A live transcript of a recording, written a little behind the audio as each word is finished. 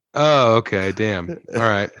Oh, okay. Damn. All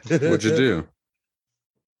right. What'd you do?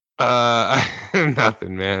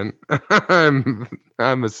 Nothing, man.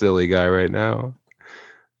 I'm a silly guy right now.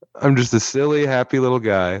 I'm just a silly, happy little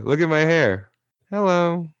guy. Look at my hair.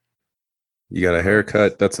 Hello. You got a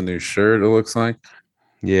haircut. That's a new shirt, it looks like.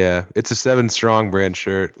 Yeah, it's a 7 Strong brand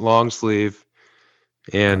shirt, long sleeve,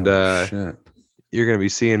 and Oh, shit. you're gonna be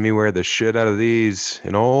seeing me wear the shit out of these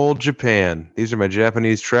in old Japan. These are my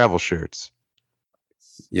Japanese travel shirts.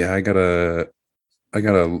 Yeah, I gotta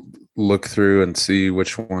look through and see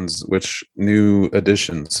which new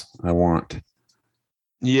additions I want.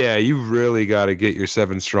 Yeah, you really got to get your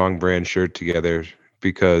 7 Strong brand shirt together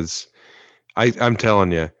because I'm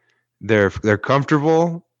telling you, they're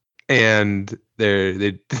comfortable and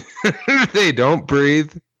they they don't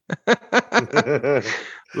breathe.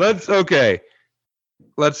 Okay.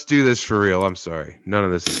 Let's do this for real. I'm sorry. None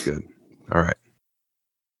of this is good. All right.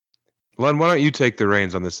 Len, why don't you take the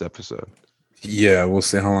reins on this episode? Yeah, we'll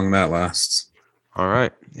see how long that lasts. All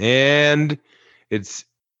right. And it's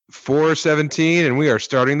 4:17 and we are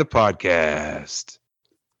starting the podcast.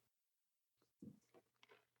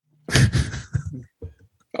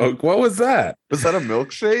 Oh, what was that? Was that a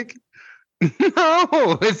milkshake?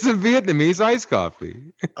 No, it's a Vietnamese iced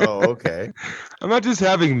coffee. Oh, okay. I'm not just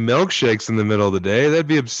having milkshakes in the middle of the day. That'd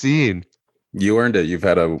be obscene. You earned it. You've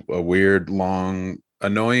had a weird, long,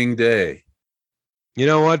 annoying day. You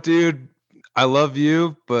know what, dude? I love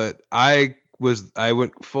you, but I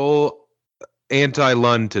went full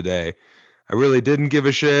anti-Lund today. I really didn't give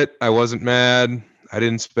a shit. I wasn't mad. I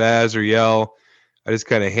didn't spaz or yell. I just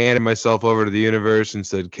kind of handed myself over to the universe and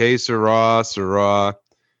said, "Que sera, sera."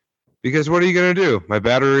 Because what are you going to do? My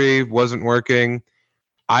battery wasn't working.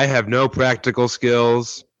 I have no practical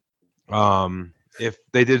skills. If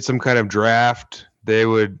they did some kind of draft,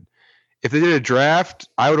 if they did a draft,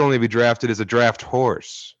 I would only be drafted as a draft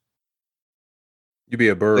horse. You'd be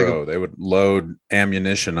a burro. They would load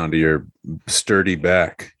ammunition onto your sturdy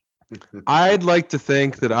back. I'd like to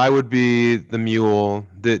think that I would be the mule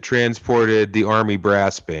that transported the army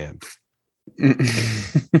brass band.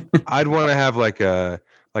 I'd want to have like a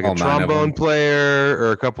trombone player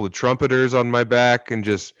or a couple of trumpeters on my back and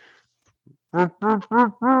just and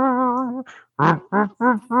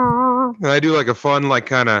I do like a fun like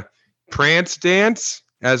kind of Prance Dance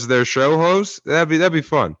as their show host. That'd be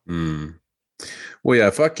fun. Well,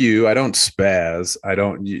 yeah, fuck you. I don't spaz. I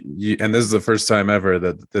don't. And this is the first time ever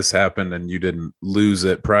that this happened, and you didn't lose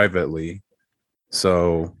it privately.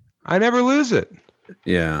 So I never lose it.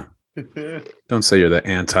 Yeah. Don't say you're the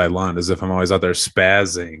anti-Lund as if I'm always out there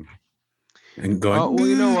spazzing and going, well,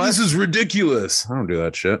 you know what? This is ridiculous. I don't do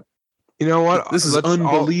that shit. You know what? This is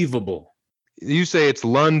unbelievable. You say it's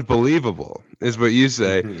Lund believable, is what you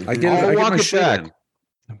say. I get walk it back.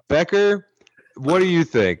 Becker, what do you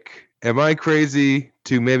think? Am I crazy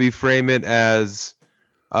to maybe frame it as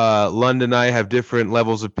Lund and I have different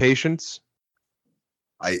levels of patience?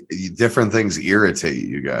 Different things irritate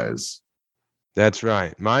you guys. That's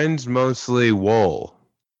right. Mine's mostly wool.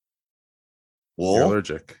 Wool? You're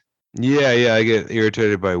allergic. Yeah, I get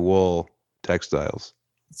irritated by wool textiles.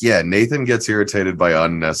 Yeah, Nathan gets irritated by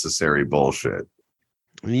unnecessary bullshit.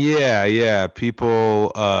 Yeah.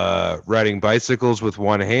 People riding bicycles with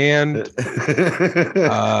one hand.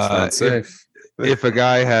 Not safe. If a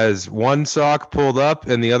guy has one sock pulled up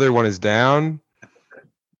and the other one is down.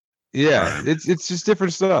 Yeah, it's just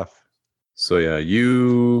different stuff. So yeah,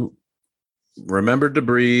 you remembered to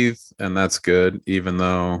breathe, and that's good, even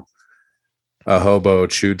though a hobo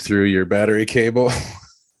chewed through your battery cable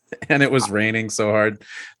and it was raining so hard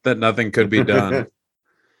that nothing could be done.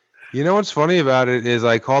 You know what's funny about it is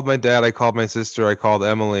I called my dad, I called my sister, I called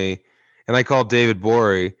Emily, and I called David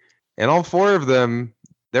Borey, and all four of them,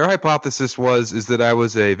 their hypothesis is that I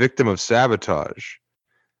was a victim of sabotage.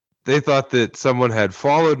 They thought that someone had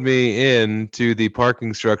followed me into the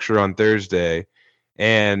parking structure on Thursday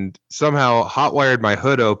and somehow hotwired my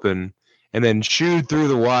hood open and then chewed through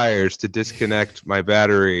the wires to disconnect my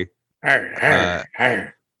battery. Yeah,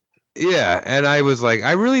 and I was like,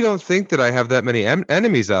 I really don't think that I have that many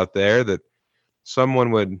enemies out there that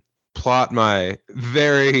someone would plot my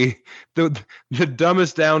the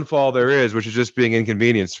dumbest downfall there is, which is just being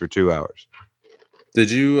inconvenienced for 2 hours. Did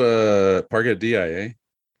you park at DIA?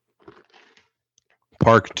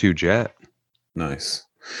 Park to Jet. Nice.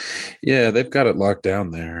 Yeah, they've got it locked down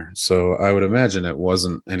there. So I would imagine it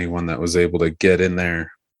wasn't anyone that was able to get in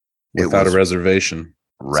there without a reservation.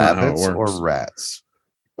 Rabbits or rats?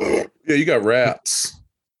 Yeah, you got rats.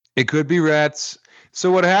 It could be rats.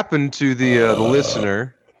 So what happened to the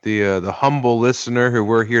listener, the humble listener who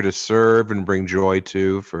we're here to serve and bring joy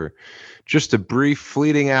to for just a brief,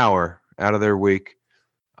 fleeting hour out of their week.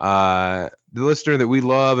 The listener that we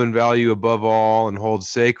love and value above all and hold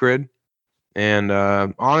sacred. And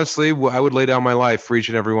honestly, I would lay down my life for each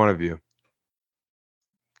and every one of you.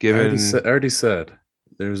 I already said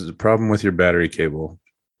there's a problem with your battery cable.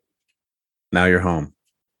 Now you're home.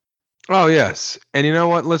 Oh, yes. And you know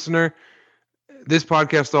what, listener? This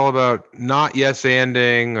podcast is all about not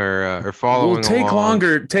yes-anding or following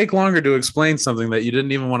along. Take longer to explain something that you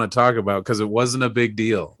didn't even want to talk about because it wasn't a big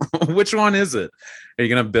deal. Which one is it? Are you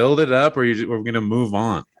going to build it up or are we going to move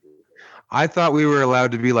on? I thought we were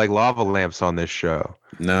allowed to be like lava lamps on this show.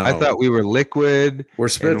 No. I thought we were liquid. We're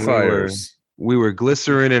Spitfires. We were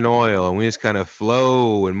glycerin and oil, and we just kind of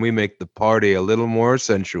flow, and we make the party a little more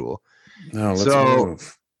sensual. No, let's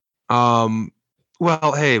move.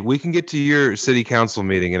 Well, hey, we can get to your city council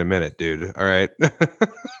meeting in a minute, dude. All right.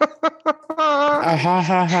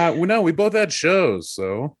 Well, no, we both had shows,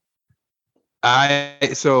 so.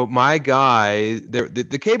 So my guy,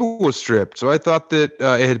 the cable was stripped, so I thought that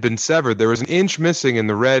it had been severed. There was an inch missing in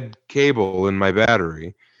the red cable in my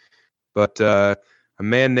battery, but a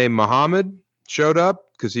man named Muhammad showed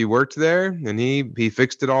up because he worked there, and he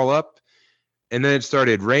fixed it all up. And then it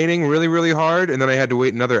started raining really, really hard, and then I had to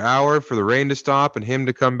wait another hour for the rain to stop and him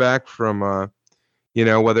to come back from,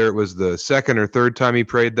 whether it was the second or third time he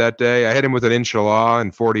prayed that day. I hit him with an inshallah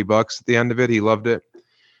and $40 at the end of it. He loved it.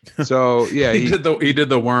 So yeah, he did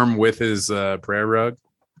the worm with his prayer rug.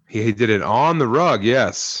 He did it on the rug,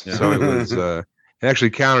 yes. Yeah. So it was it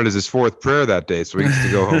actually counted as his fourth prayer that day, so he gets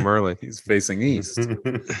to go home early. He's facing east.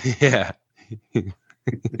 Yeah.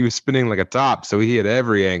 He was spinning like a top, so he had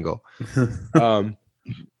every angle.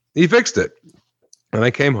 He fixed it, and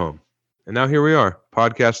I came home, and now here we are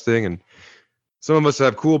podcasting, and some of us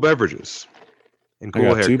have cool beverages and cool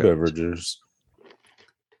haircuts. 2 beverages.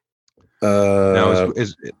 Now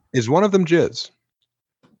is one of them jizz?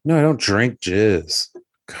 No, I don't drink jizz.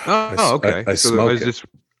 God, okay. I smoke it.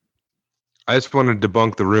 I just wanted to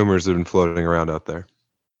debunk the rumors that have been floating around out there.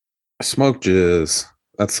 I smoke jizz.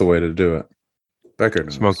 That's the way to do it. Becker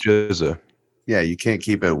knows. Smoke jizz. Yeah, you can't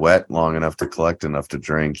keep it wet long enough to collect enough to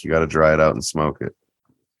drink. You got to dry it out and smoke it.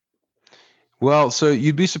 Well, so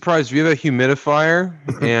you'd be surprised if you have a humidifier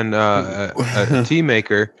and a tea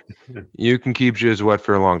maker, you can keep jizz wet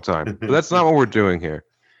for a long time. But that's not what we're doing here.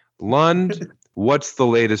 Lund, what's the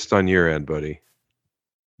latest on your end, buddy?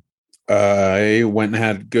 I went and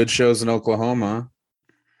had good shows in Oklahoma.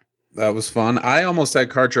 That was fun. I almost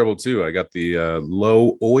had car trouble too. I got the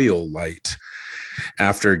low oil light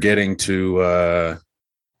after getting to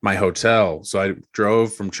my hotel. So I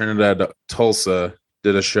drove from Trinidad to Tulsa,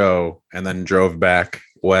 did a show, and then drove back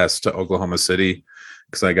west to Oklahoma City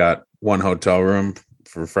because I got one hotel room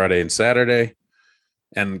for Friday and Saturday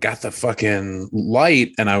and got the fucking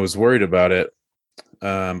light, and I was worried about it.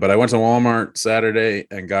 But I went to Walmart Saturday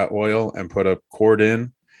and got oil and put a cord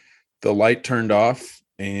in. The light turned off,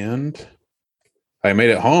 and I made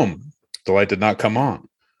it home. The light did not come on.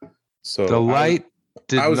 So the light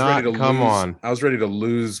did not come on. I was ready to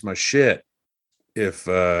lose my shit if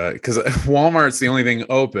because Walmart's the only thing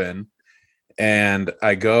open, and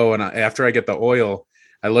I go and after I get the oil,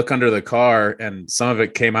 I look under the car and some of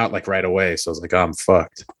it came out like right away. So I was like, oh, I'm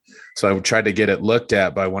fucked. So I tried to get it looked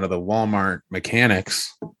at by one of the Walmart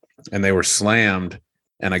mechanics, and they were slammed.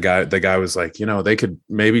 And the guy was like, they could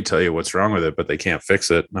maybe tell you what's wrong with it, but they can't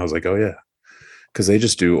fix it. And I was like, oh yeah, because they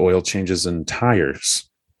just do oil changes in tires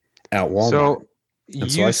at Walmart.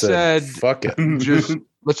 So I said, fuck it.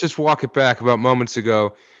 Let's just walk it back about moments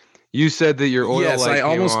ago. You said that your oil Yes, light I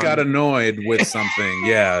almost came on. got annoyed with something.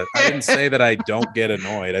 Yeah, I didn't say that I don't get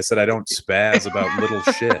annoyed. I said I don't spaz about little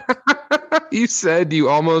shit. You said you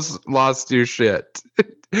almost lost your shit.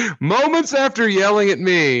 Moments after yelling at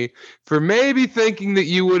me for maybe thinking that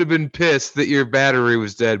you would have been pissed that your battery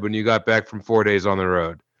was dead when you got back from 4 days on the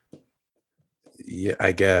road. Yeah,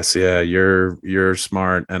 I guess. Yeah, you're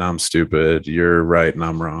smart and I'm stupid. You're right and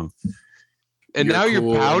I'm wrong. And now you're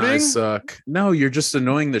pouting? I suck. No, you're just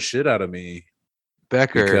annoying the shit out of me.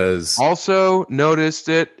 Becker because also noticed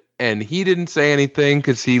it, and he didn't say anything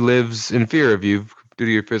because he lives in fear of you due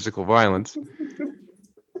to your physical violence.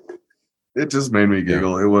 It just made me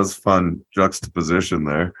giggle. Yeah. It was fun juxtaposition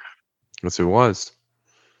there. Yes, it was.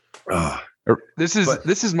 This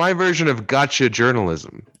is my version of gotcha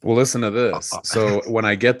journalism. Well, listen to this. So when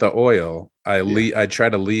I get the oil, I try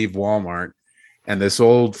to leave Walmart. And this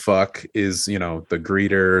old fuck is, the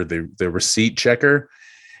greeter, the receipt checker.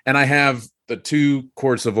 And I have the 2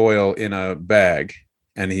 quarts of oil in a bag.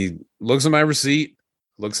 And he looks at my receipt,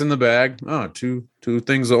 looks in the bag. Oh, two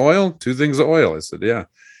things of oil, 2 things of oil. I said, yeah.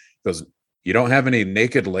 He goes, you don't have any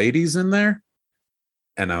naked ladies in there?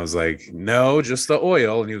 And I was like, no, just the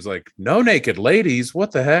oil. And he was like, no naked ladies.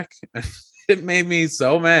 What the heck? It made me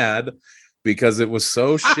so mad because it was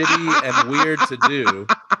so shitty and weird to do.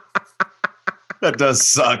 That does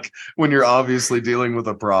suck when you're obviously dealing with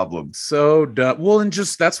a problem. So dumb. Well, and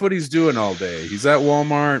just that's what he's doing all day. He's at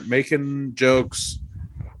Walmart making jokes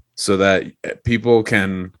so that people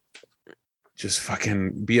can just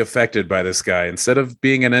fucking be affected by this guy instead of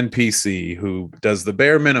being an NPC who does the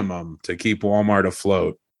bare minimum to keep Walmart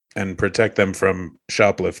afloat and protect them from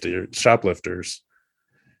shoplifters.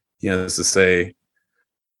 You know, as to say,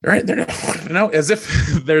 right there, as if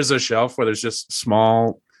there's a shelf where there's just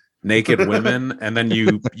small naked women, and then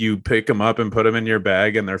you pick them up and put them in your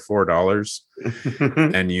bag, and they're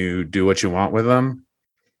 $4, and you do what you want with them.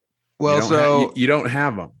 Well, you don't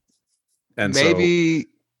have them, and maybe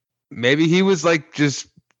he was like just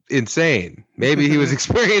insane. Maybe he was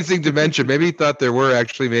experiencing dementia. Maybe he thought there were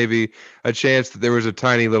actually maybe a chance that there was a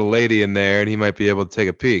tiny little lady in there, and he might be able to take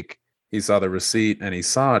a peek. He saw the receipt and he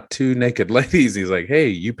saw 2 naked ladies. He's like, "Hey,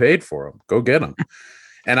 you paid for them. Go get them."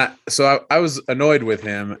 And I was annoyed with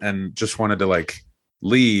him and just wanted to like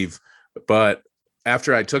leave. But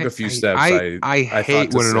after I took a few steps, I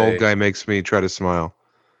hate when an old guy makes me try to smile.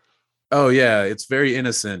 Oh yeah, it's very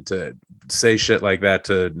innocent to say shit like that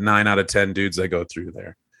to 9 out of 10 dudes that go through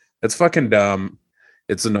there. It's fucking dumb.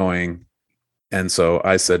 It's annoying. And so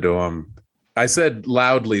I said to him, I said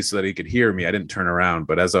loudly so that he could hear me. I didn't turn around,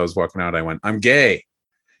 but as I was walking out, I went, "I'm gay."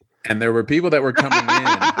 And there were people that were coming in,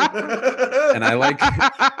 and I like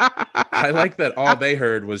that all they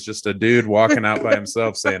heard was just a dude walking out by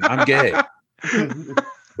himself saying, "I'm gay,"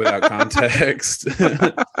 without context.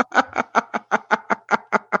 Damn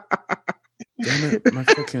it,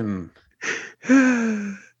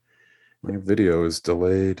 my video is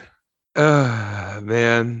delayed.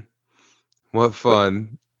 Man, what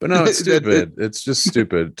fun. But no, it's stupid. It's just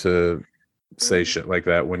stupid to say shit like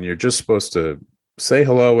that when you're just supposed to say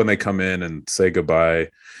hello when they come in and say goodbye,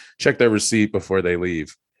 check their receipt before they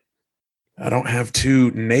leave. I don't have 2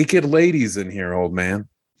 naked ladies in here, old man.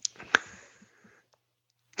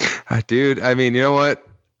 Dude, I mean, you know what?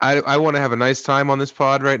 I want to have a nice time on this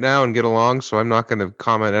pod right now and get along, so I'm not going to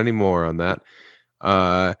comment anymore on that.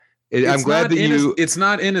 I'm glad that it's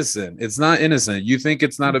not innocent. It's not innocent. You think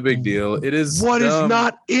it's not a big deal. It is. What is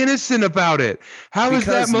not innocent about it? How is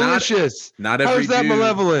that malicious? Not every How is that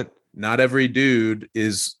malevolent? Not every dude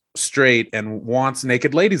is straight and wants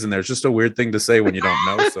naked ladies in there. It's just a weird thing to say when you don't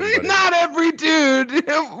know somebody. Not every dude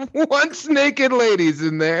wants naked ladies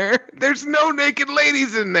in there. There's no naked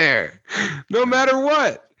ladies in there. No matter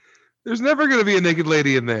what. There's never going to be a naked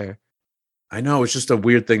lady in there. I know, it's just a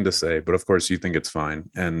weird thing to say, but of course you think it's fine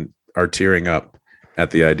and are tearing up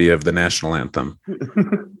at the idea of the national anthem.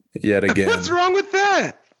 Yet again. What's wrong with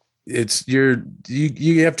that? It's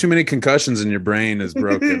you have too many concussions and your brain is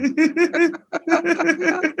broken.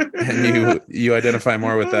 And you identify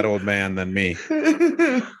more with that old man than me.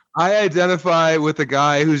 I identify with a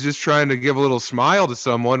guy who's just trying to give a little smile to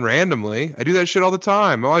someone randomly. I do that shit all the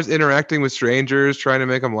time. I'm always interacting with strangers, trying to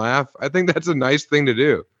make them laugh. I think that's a nice thing to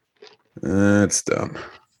do. That's dumb.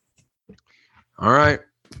 All right.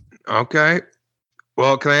 Okay.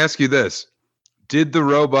 Well, can I ask you this? Did the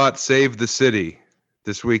robot save the city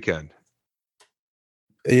this weekend?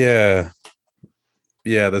 Yeah,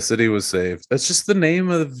 the city was saved. That's just the name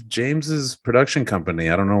of James's production company.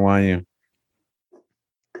 I don't know why you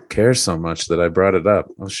care so much that I brought it up.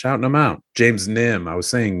 I was shouting him out. James Nim. I was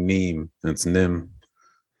saying Neem. It's Nim.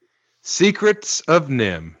 Secrets of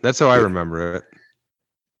Nim. That's how I remember it.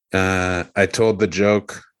 I told the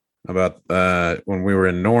joke about when we were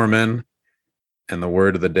in Norman, and the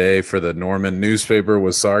word of the day for the Norman newspaper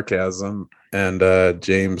was sarcasm. And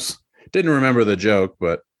James didn't remember the joke,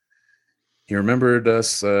 but he remembered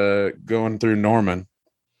us going through Norman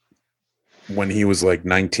when he was like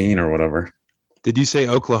 19 or whatever. Did you say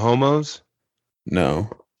Oklahomos? No.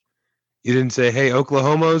 You didn't say, "Hey,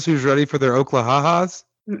 Oklahomos, who's ready for their Oklahahas"?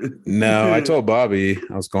 No, I told Bobby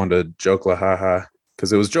I was going to Joklahaha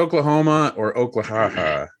because it was Joklahoma or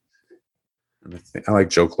Oklahaha. And I like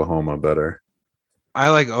Joklahoma better. I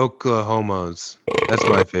like Oklahomos. That's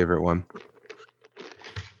my favorite one.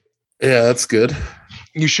 Yeah, that's good.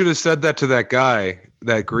 You should have said that to that guy,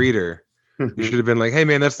 that greeter. You should have been like, "Hey,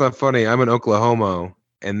 man, that's not funny. I'm an Oklahomo."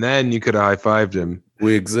 And then you could have high-fived him.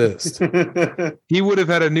 We exist. He would have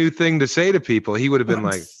had a new thing to say to people. He would have been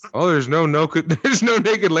like, "Oh, there's no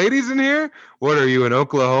naked ladies in here? What are you, an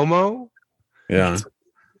Oklahomo?" Yeah.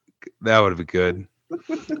 That would be good.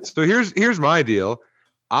 So here's my deal.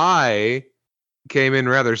 I came in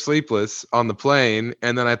rather sleepless on the plane,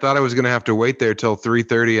 and then I thought I was going to have to wait there till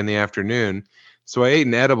 3:30 in the afternoon. So I ate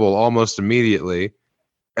an edible almost immediately.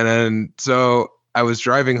 And then so I was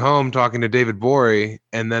driving home talking to David Bory,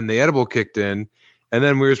 and then the edible kicked in, and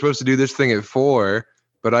then we were supposed to do this thing at 4,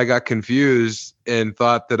 but I got confused and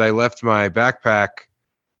thought that I left my backpack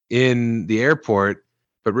in the airport,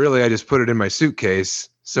 but really I just put it in my suitcase.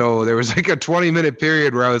 So there was like a 20-minute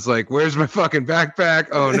period where I was like, where's my fucking backpack?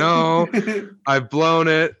 Oh no, I've blown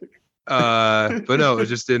it. But no, it was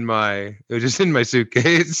just in my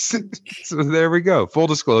suitcase. So there we go. Full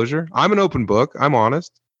disclosure. I'm an open book. I'm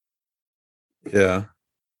honest. Yeah.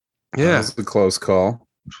 Yeah. That was a close call.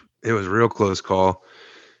 It was a real close call.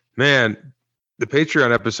 Man, the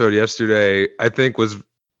Patreon episode yesterday, I think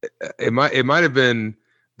it might have been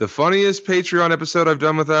the funniest Patreon episode I've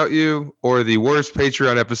done without you, or the worst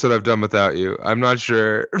Patreon episode I've done without you. I'm not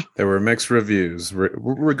sure. There were mixed reviews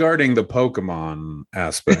regarding the Pokemon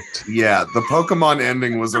aspect. Yeah, the Pokemon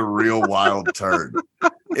ending was a real wild turn.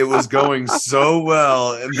 It was going so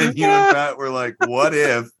well, and then you and Pat were like, what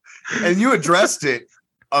if? And you addressed it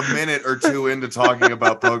a minute or two into talking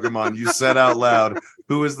about Pokemon. You said out loud,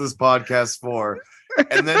 who is this podcast for?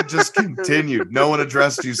 And then just continued. No one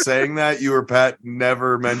addressed you saying that. You or Pat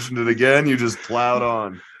never mentioned it again. You just plowed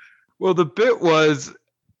on. Well, the bit was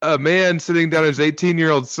a man sitting down his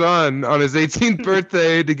 18-year-old son on his 18th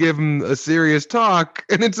birthday to give him a serious talk,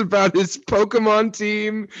 and it's about his Pokemon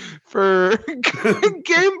team for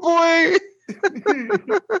Game Boy.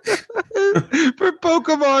 For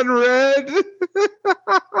Pokemon Red.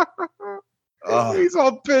 He's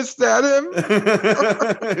all pissed at him.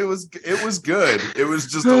 It was good. It was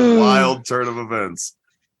just a wild turn of events.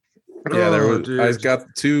 Yeah, I got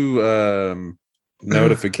 2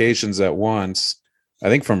 notifications at once, I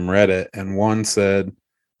think from Reddit, and one said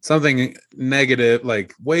something negative,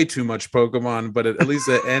 like way too much Pokemon, but at least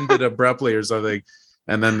it ended abruptly or something.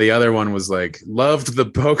 And then the other one was like, loved the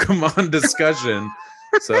Pokemon discussion.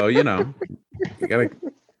 So, you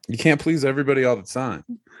can't please everybody all the time.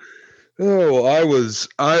 Oh, I was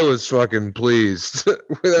fucking pleased.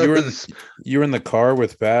 You were in the car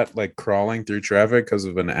with Pat, like crawling through traffic because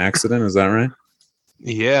of an accident. Is that right?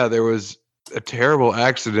 Yeah, there was a terrible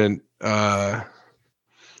accident right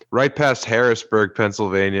past Harrisburg,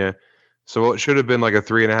 Pennsylvania. So what should have been like a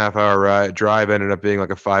 3.5-hour drive ended up being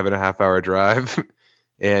like a 5.5-hour drive.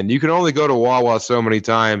 And you can only go to Wawa so many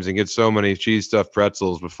times and get so many cheese stuffed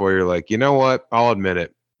pretzels before you're like, you know what? I'll admit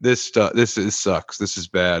it. This sucks. This is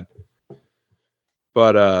bad.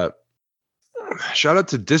 But shout out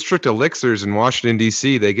to District Elixirs in Washington,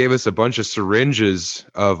 D.C. They gave us a bunch of syringes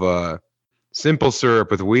of simple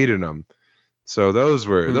syrup with weed in them. So those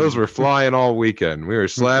were flying all weekend. We were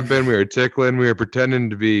slapping, we were tickling, we were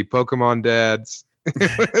pretending to be Pokemon dads.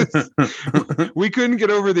 We couldn't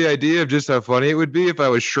get over the idea of just how funny it would be if I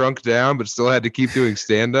was shrunk down but still had to keep doing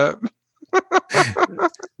stand-up.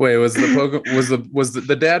 Wait,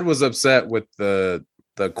 the dad was upset with the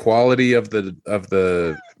quality of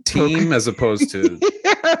the team as opposed to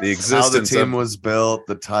the existence how the team was built,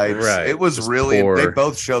 the types. Right, it was really poor. They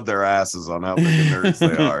both showed their asses on how big nerds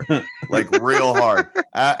they are, like real hard.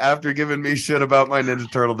 After giving me shit about my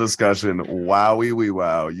Ninja Turtle discussion, wowie wee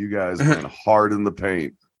wow, you guys went hard in the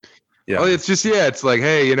paint. Yeah, well, it's just it's like,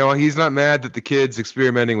 hey, he's not mad that the kid's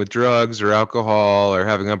experimenting with drugs or alcohol or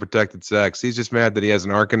having unprotected sex. He's just mad that he has an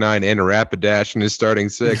Arcanine and a Rapidash in his starting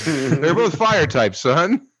 6. They're both fire types,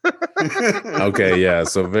 son. Okay, yeah,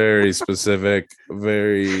 so very specific,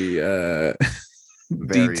 very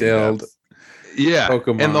detailed. Yeah,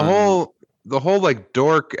 Pokemon. And the whole like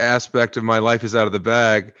dork aspect of my life is out of the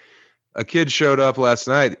bag. A kid showed up last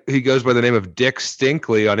night. He goes by the name of Dick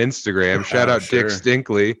Stinkley on Instagram. Shout out sure. Dick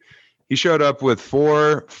Stinkley. He showed up with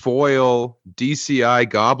 4 foil DCI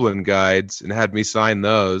Goblin guides and had me sign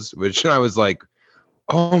those, which I was like,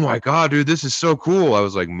 oh my God, dude, this is so cool. I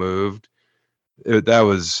was like moved.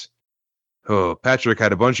 Patrick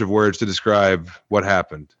had a bunch of words to describe what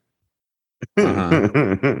happened.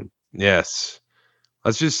 Uh-huh. Yes.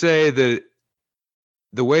 Let's just say that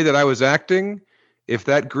the way that I was acting, if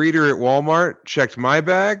that greeter at Walmart checked my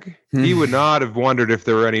bag, he would not have wondered if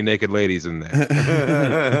there were any naked ladies in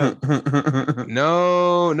there.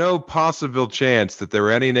 No possible chance that there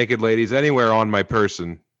were any naked ladies anywhere on my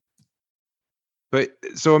person. But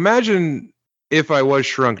so imagine if I was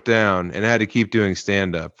shrunk down and had to keep doing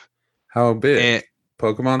stand-up. How big?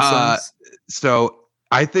 Pokemon size? So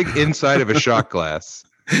I think inside of a shot glass.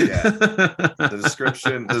 Yeah.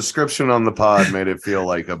 The description on the pod made it feel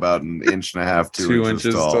like about 1.5 inches, 2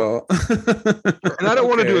 inches tall. And I don't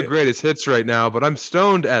want to do a greatest hits right now, but I'm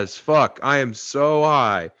stoned as fuck. I am so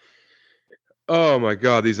high. Oh my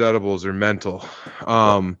god, these edibles are mental.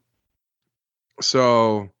 Um,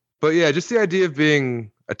 so, but yeah, just the idea of being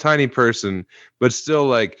a tiny person, but still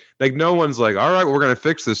like no one's like, all right, we're gonna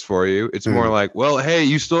fix this for you. It's more like, well, hey,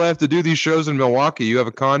 you still have to do these shows in Milwaukee. You have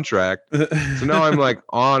a contract. So now I'm like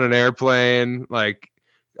on an airplane, like,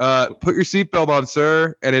 put your seatbelt on,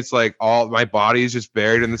 sir. And it's like all my body's just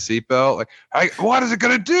buried in the seatbelt. Like, what is it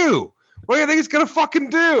gonna do? What do you think it's gonna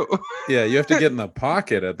fucking do? Yeah, you have to get in the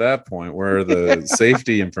pocket at that point where the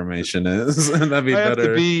safety information is, and that'd be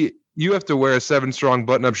better. You have to wear a 7-strong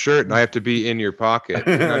button-up shirt, and I have to be in your pocket.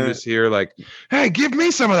 And I'm just here like, hey, give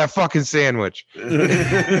me some of that fucking sandwich.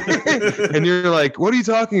 And you're like, what are you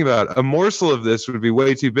talking about? A morsel of this would be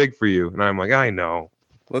way too big for you. And I'm like, I know.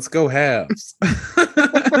 Let's go halves.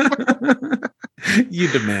 You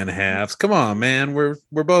demand halves. Come on, man. We're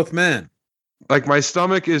both men. Like my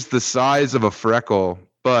stomach is the size of a freckle,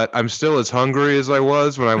 but I'm still as hungry as I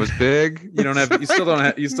was when I was big. You still don't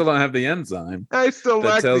have the enzyme. I still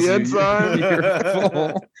lack the enzyme. You're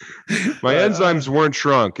full. My enzymes weren't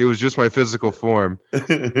shrunk. It was just my physical form.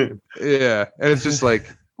 Yeah. And it's just like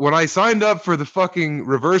when I signed up for the fucking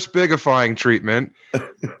reverse bigifying treatment,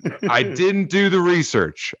 I didn't do the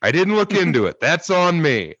research. I didn't look into it. That's on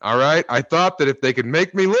me. All right. I thought that if they could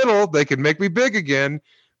make me little, they could make me big again.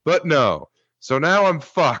 But no. So now I'm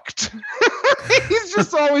fucked. He's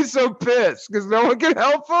just always so pissed because no one can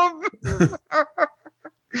help him.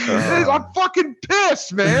 I'm fucking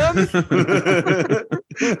pissed, man.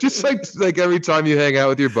 Just like every time you hang out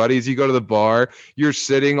with your buddies, you go to the bar, you're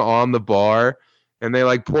sitting on the bar, and they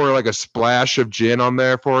like pour like a splash of gin on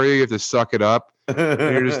there for you. You have to suck it up. And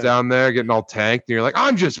you're just down there getting all tanked, and you're like,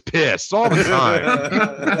 I'm just pissed all the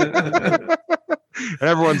time. And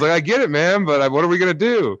everyone's like, I get it, man, but what are we gonna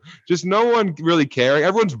do? Just no one really caring.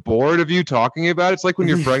 Everyone's bored of you talking about it. It's like when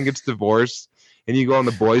your friend gets divorced and you go on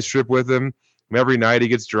the boys trip with him. And every night he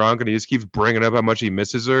gets drunk and he just keeps bringing up how much he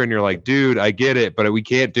misses her. And you're like, dude, I get it, but we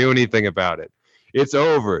can't do anything about it. It's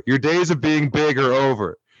over. Your days of being big are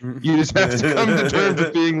over. You just have to come to terms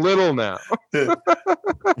with being little now.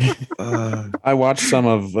 I watched some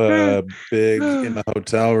of Big in the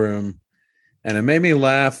hotel room, and it made me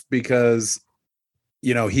laugh because,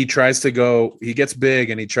 you know, he gets big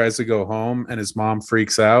and he tries to go home, and his mom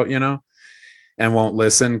freaks out, you know, and won't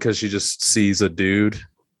listen because she just sees a dude.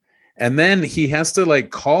 And then he has to like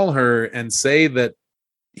call her and say that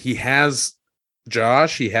he has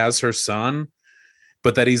Josh, he has her son,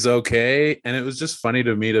 but that he's okay. And it was just funny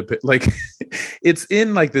to me to like, it's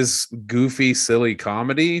in like this goofy, silly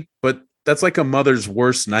comedy, but that's like a mother's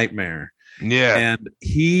worst nightmare. Yeah. And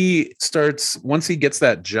he starts, once he gets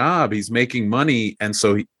that job, he's making money. And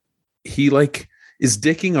so he like is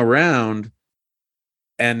dicking around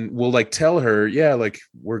and will like tell her, yeah, like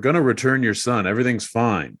we're going to return your son. Everything's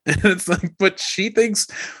fine. And it's like, but she thinks,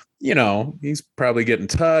 you know, he's probably getting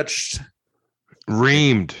touched.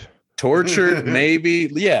 Reamed. Tortured, maybe.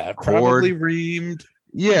 Yeah, probably reamed.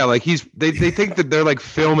 Yeah, like they think that they're like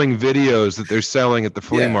filming videos that they're selling at the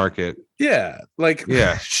flea market. Yeah, like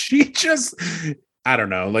she just, I don't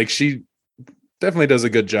know, like she definitely does a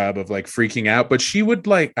good job of like freaking out, but she would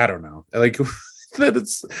like, I don't know, like that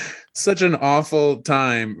it's such an awful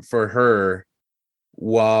time for her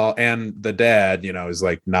and the dad, you know, is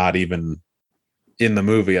like not even in the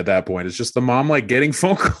movie at that point. It's just the mom like getting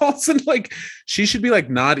phone calls and like she should be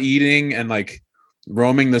like not eating and like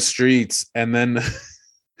roaming the streets, and then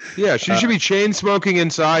yeah, she should be chain smoking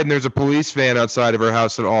inside, and there's a police van outside of her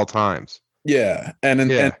house at all times. Yeah.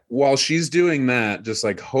 And while she's doing that, just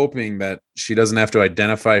like hoping that she doesn't have to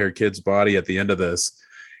identify her kid's body at the end of this,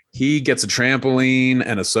 he gets a trampoline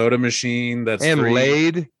and a soda machine that's and free.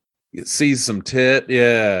 Laid. Sees some tit,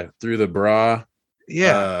 through the bra.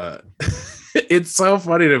 Yeah. It's so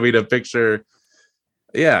funny to me to picture,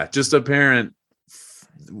 just a parent,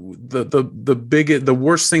 the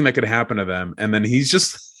worst thing that could happen to them, and then he's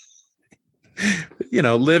just, you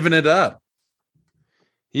know, living it up.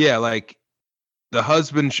 Yeah, like the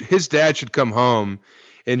husband, his dad should come home,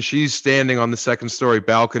 and she's standing on the second-story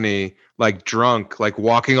balcony, like drunk, like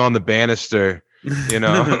walking on the banister. You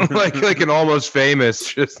know, like an Almost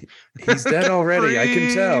Famous. Just he's dead already. I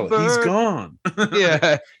can tell. He's gone.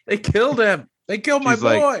 Yeah, they killed him. They killed my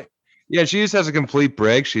boy. Like, yeah, she just has a complete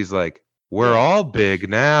break. She's like, "We're all big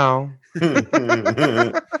now." She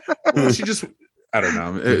just, I don't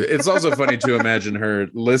know. It's also funny to imagine her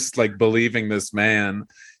like believing this man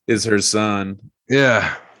is her son.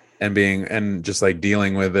 Yeah, and just like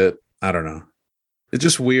dealing with it. I don't know. It's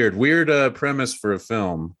just weird premise for a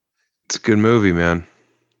film. It's a good movie, man.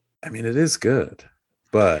 I mean, it is good,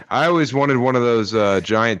 but I always wanted one of those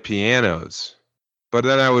giant pianos. But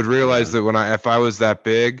then I would realize that if I was that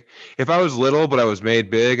big, if I was little but I was made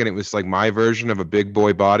big and it was like my version of a big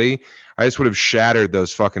boy body, I just would have shattered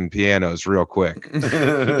those fucking pianos real quick.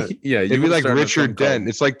 Yeah, It'd be like Richard Dent.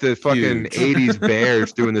 It's like the fucking 80s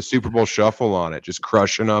Bears doing the Super Bowl shuffle on it, just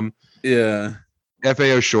crushing them. Yeah.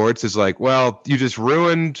 FAO Shorts is like, well, you just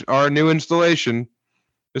ruined our new installation.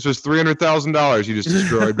 This was $300,000 you just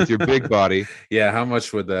destroyed with your big body. Yeah, how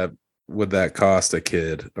much would that cost a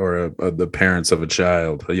kid or the parents of a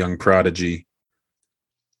child, a young prodigy?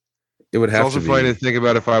 It would have it's also to funny be to think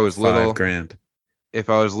about if I was little. $5,000. If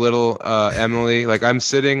I was little, Emily, like I'm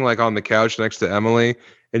sitting like on the couch next to Emily,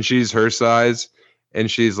 and she's her size, and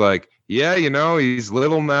she's like, "Yeah, he's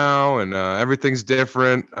little now, and everything's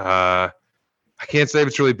different. I can't say if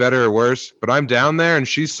it's really better or worse, but I'm down there, and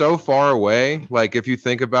she's so far away. Like if you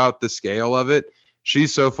think about the scale of it,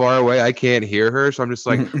 she's so far away, I can't hear her. So I'm just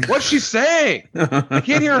like, what's she saying? I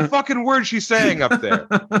can't hear a fucking word she's saying up there.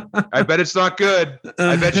 I bet it's not good.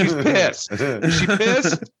 I bet she's pissed. Is she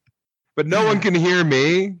pissed? But no one can hear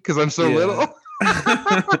me because I'm so little.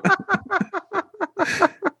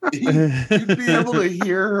 You'd be able to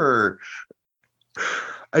hear her.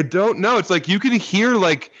 I don't know. It's like you can hear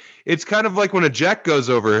it's kind of like when a jet goes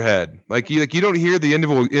overhead. You don't hear the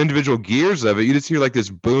individual gears of it. You just hear like this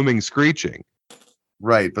booming screeching.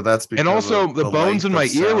 Right, but that's because and also the bones in my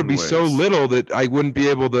ear would be so little that I wouldn't be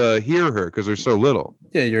able to hear her because they're so little.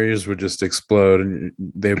 Yeah, your ears would just explode and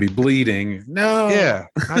they'd be bleeding. No. Yeah,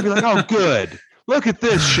 I'd be like, oh, good. Look at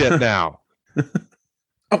this shit now.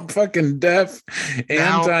 I'm fucking deaf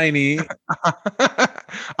and tiny.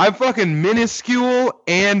 I'm fucking minuscule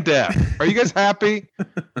and deaf. Are you guys happy?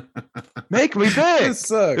 Make me big. This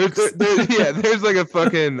sucks. There's like a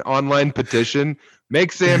fucking online petition.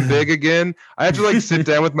 Make Sam big again. I have to sit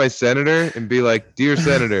down with my senator and be like, dear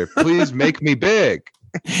senator, please make me big.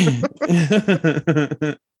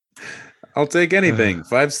 I'll take anything.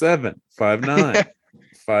 5'7", 5'9",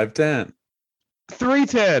 5'10".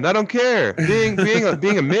 310. I don't care. Being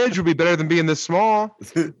a midge would be better than being this small.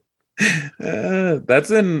 That's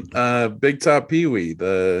in Big Top Pee Wee.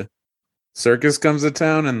 The circus comes to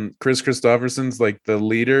town and Chris Christopherson's like the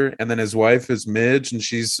leader, and then his wife is Midge and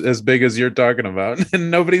she's as big as you're talking about, and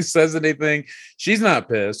nobody says anything. She's not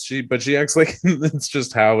pissed, but she acts like it's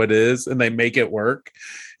just how it is, and they make it work.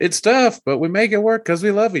 It's tough, but we make it work because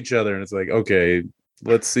we love each other. And it's like, okay,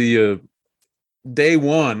 let's see you day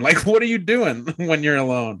one. Like, what are you doing when you're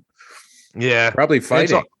alone? Yeah, probably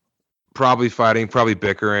fighting, probably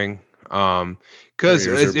bickering. Because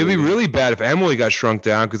it'd be really bad if Emily got shrunk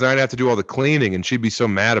down because I'd have to do all the cleaning and she'd be so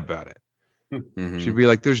mad about it. Mm-hmm. She'd be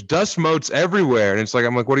like, there's dust motes everywhere. And it's like,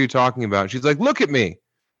 I'm like, what are you talking about? And she's like, look at me.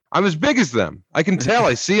 I'm as big as them. I can tell.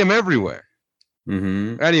 I see them everywhere.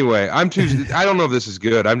 Mm-hmm. Anyway, I don't know if this is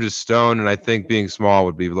good. I'm just stoned and I think being small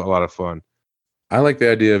would be a lot of fun. I like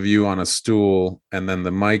the idea of you on a stool and then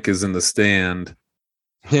the mic is in the stand.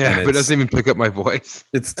 Yeah, but it doesn't even pick up my voice.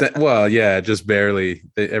 Just barely.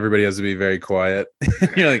 Everybody has to be very quiet.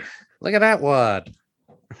 You're like, look at that wad.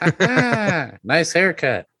 Nice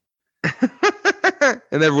haircut. And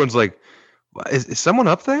everyone's like, is someone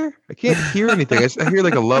up there? I can't hear anything. I hear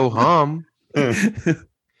like a low hum.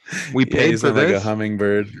 We paid for this. Like a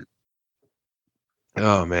hummingbird.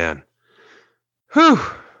 Oh, man. Whew.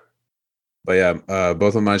 But yeah,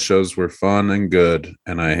 both of my shows were fun and good,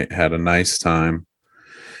 and I had a nice time.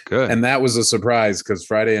 Good. And that was a surprise because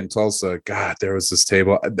Friday in Tulsa, God, there was this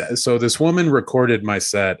table. So this woman recorded my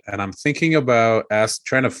set, and I'm thinking about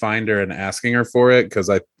trying to find her and asking her for it because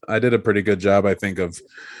I did a pretty good job, I think, of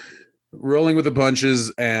rolling with the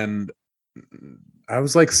punches. And I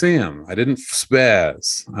was like Sam. I didn't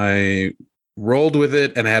spaz. I rolled with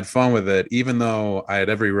it and had fun with it, even though I had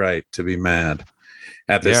every right to be mad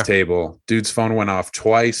at this table. Dude's phone went off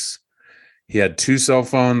twice. He had 2 cell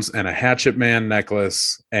phones and a Hatchet Man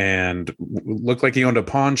necklace and looked like he owned a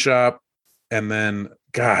pawn shop. And then,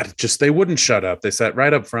 God, they wouldn't shut up. They sat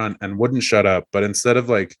right up front and wouldn't shut up. But instead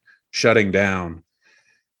of shutting down,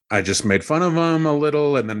 I just made fun of him a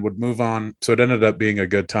little and then would move on. So it ended up being a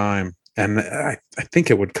good time. And I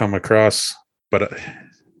think it would come across, but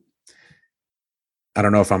I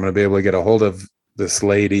don't know if I'm going to be able to get a hold of this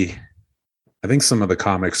lady. I think some of the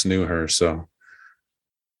comics knew her, so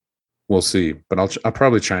we'll see. But I'll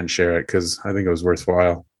probably try and share it because I think it was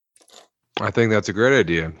worthwhile. I think that's a great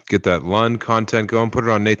idea. Get that Lund content going. Put it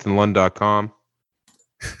on nathanlund.com.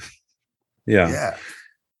 Yeah.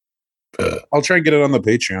 I'll try and get it on the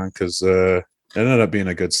Patreon because it ended up being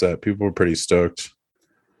a good set. People were pretty stoked.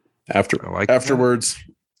 Afterwards,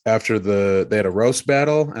 after they had a roast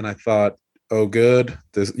battle, and I thought, oh, good.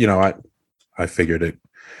 This, I figured it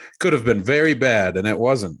could have been very bad, and it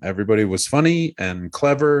wasn't. Everybody was funny and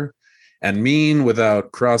clever and mean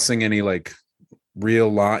without crossing any like real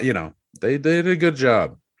line. You know, they did a good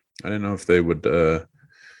job. I didn't know if they would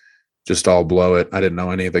just all blow it. I didn't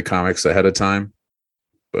know any of the comics ahead of time,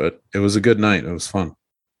 but it was a good night. It was fun.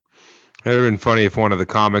 It would have been funny if one of the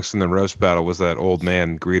comics in the roast battle was that old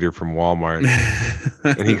man greeter from Walmart.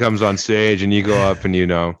 And he comes on stage and you go up and, you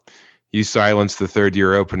know, you silence the third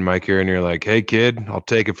year open micer and you're like, hey, kid, I'll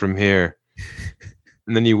take it from here.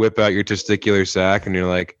 And then you whip out your testicular sack and you're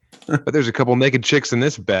like, but there's a couple naked chicks in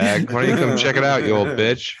this bag. Why don't you come check it out, you old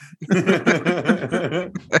bitch?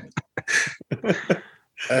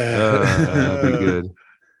 That'd be good.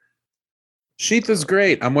 Sheath is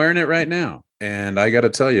great. I'm wearing it right now. And I got to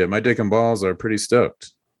tell you, my dick and balls are pretty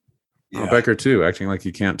stoked. Yeah. Becker, too, acting like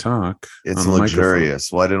you can't talk. It's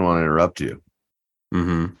luxurious. Well, I didn't want to interrupt you.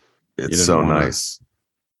 Mm-hmm. It's so nice.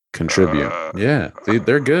 Contribute. Yeah,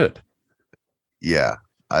 they're good. Yeah.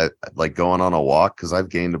 I like going on a walk because I've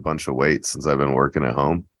gained a bunch of weight since I've been working at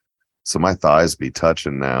home. So my thighs be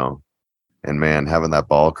touching now. And man, having that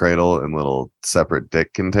ball cradle and little separate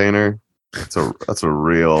dick container, that's a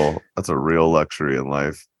real luxury in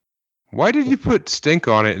life. Why did you put stink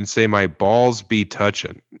on it and say my balls be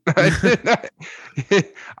touching?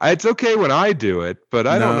 It's okay when I do it, but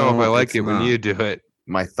I don't know if I like it when you do it.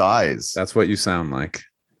 My thighs. That's what you sound like.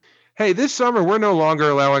 Hey, this summer, we're no longer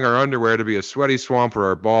allowing our underwear to be a sweaty swamp where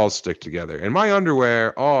our balls stick together. And my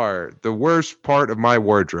underwear are the worst part of my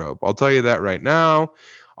wardrobe. I'll tell you that right now.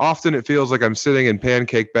 Often it feels like I'm sitting in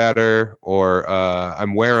pancake batter or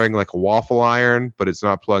I'm wearing like a waffle iron, but it's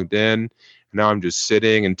not plugged in. Now I'm just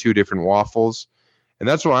sitting in two different waffles. And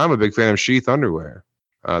that's why I'm a big fan of sheath underwear.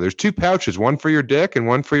 There's two pouches, one for your dick and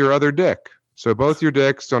one for your other dick. So both your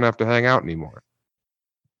dicks don't have to hang out anymore.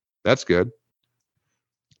 That's good.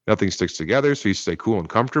 Nothing sticks together, so you stay cool and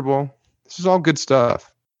comfortable. This is all good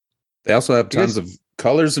stuff. They also have tons of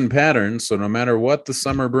colors and patterns, so no matter what the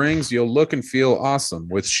summer brings, you'll look and feel awesome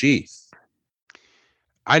with sheath.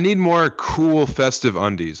 I need more cool festive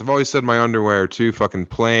undies. I've always said my underwear are too fucking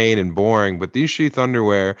plain and boring, but these sheath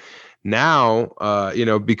underwear now,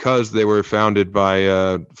 because they were founded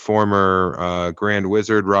by former Grand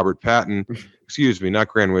Wizard Robert Patton, excuse me, not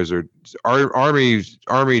Grand Wizard,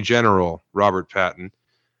 Army General Robert Patton.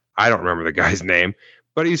 I don't remember the guy's name,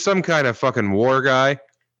 but he's some kind of fucking war guy,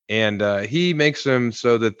 and he makes them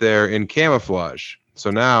so that they're in camouflage.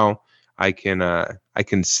 So now I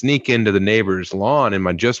can sneak into the neighbor's lawn in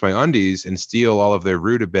my undies and steal all of their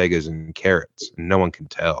rutabagas and carrots, and no one can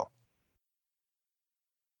tell.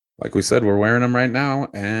 Like we said, we're wearing them right now,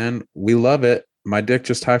 and we love it. My dick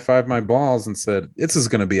just high-fived my balls and said, "This is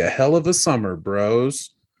going to be a hell of a summer,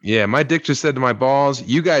 bros." Yeah, my dick just said to my balls,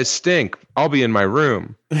 "You guys stink. I'll be in my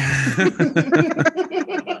room."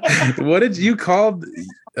 What did you call?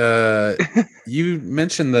 You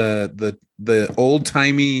mentioned the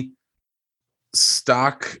old-timey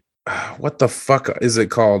stock. What the fuck is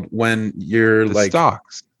it called when you're the like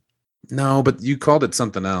stocks? No, but you called it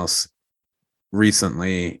something else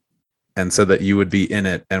recently and said that you would be in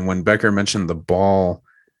it. And when Becker mentioned the ball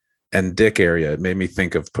and dick area, it made me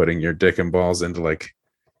think of putting your dick and balls into like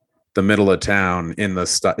the middle of town in the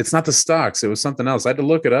stock. It's not the stocks. It was something else. I had to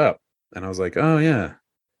look it up. And I was like, oh, yeah.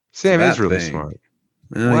 Sam is really smart.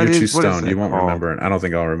 You're too stoned. You won't remember. I don't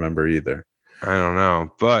think I'll remember either. I don't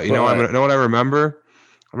know. But you know what I remember?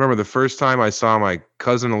 I remember the first time I saw my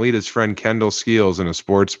cousin Alita's friend Kendall Skeels in a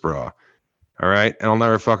sports bra. All right. And I'll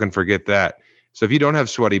never fucking forget that. So if you don't have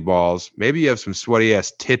sweaty balls, maybe you have some sweaty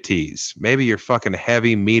ass titties. Maybe your fucking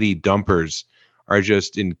heavy, meaty dumpers are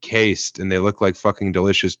just encased and they look like fucking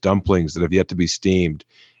delicious dumplings that have yet to be steamed.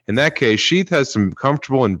 In that case, Sheath has some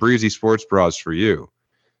comfortable and breezy sports bras for you.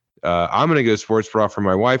 I'm going to get a sports bra for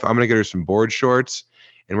my wife. I'm going to get her some board shorts,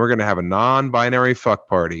 and we're going to have a non-binary fuck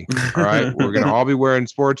party. All right. We're going to all be wearing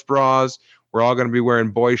sports bras. We're all going to be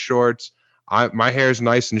wearing boy shorts. My hair's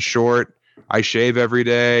nice and short. I shave every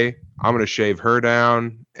day. I'm going to shave her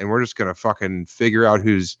down, and we're just going to fucking figure out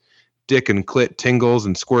whose dick and clit tingles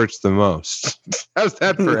and squirts the most. How's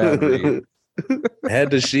that for ad read?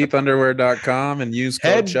 Head to sheathunderwear.com and use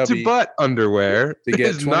code Head Chubby to butt underwear to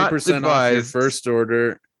get 20% off your first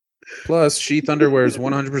order. Plus, Sheath Underwear is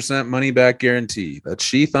 100% money back guarantee. That's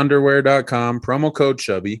sheathunderwear.com, promo code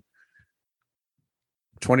Chubby.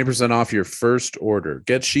 20% off your first order.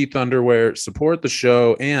 Get Sheath Underwear, support the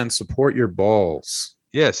show, and support your balls.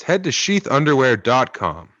 Yes, head to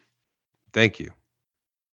sheathunderwear.com. Thank you.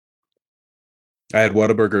 I had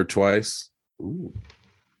Whataburger twice. Ooh.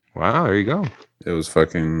 Wow, there you go. It was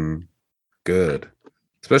fucking good.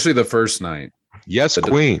 Especially the first night. Yes,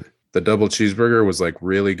 Queen. The double cheeseburger was like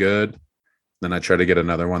really good. Then I tried to get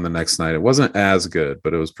another one the next night. It wasn't as good,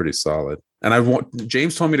 but it was pretty solid. And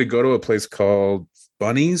James told me to go to a place called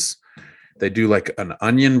Bunny's. They do like an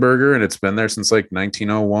onion burger, and it's been there since like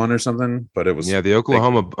 1901 or something. But it was the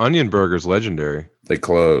Oklahoma onion burger is legendary. They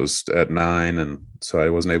closed at 9, and so I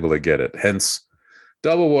wasn't able to get it. Hence,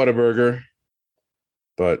 double Whataburger.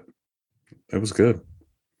 But it was good.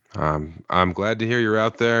 I'm glad to hear you're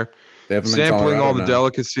out there sampling all the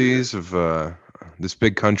delicacies of this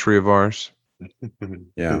big country of ours.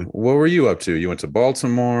 Yeah. What were you up to? You went to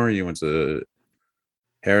Baltimore. You went to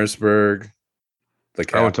Harrisburg. The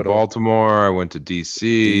capital. I went to Baltimore. I went to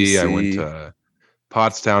DC. I went to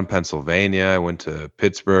Pottstown, Pennsylvania. I went to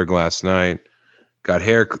Pittsburgh last night. Got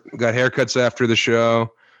haircuts after the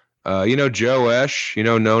show. Joe Esch,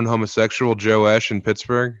 known homosexual Joe Esch in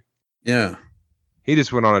Pittsburgh. Yeah. He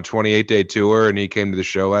just went on a 28-day tour, and he came to the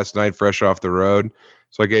show last night fresh off the road.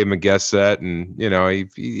 So I gave him a guest set, and,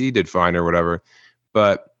 he did fine or whatever.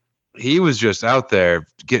 But he was just out there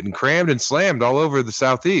getting crammed and slammed all over the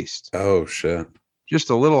Southeast. Oh, shit. Just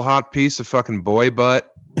a little hot piece of fucking boy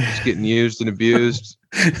butt, just getting used and abused.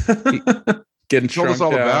 He told us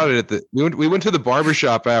all about it. We went to the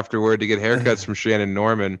barbershop afterward to get haircuts from Shannon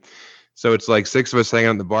Norman. So it's like 6 of us hanging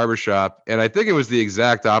out in the barbershop. And I think it was the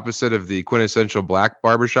exact opposite of the quintessential black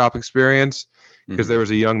barbershop experience, because there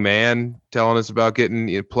was a young man telling us about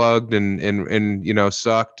getting plugged and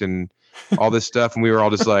sucked and all this stuff. And we were all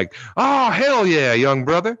just like, oh, hell yeah, young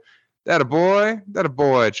brother. That a boy,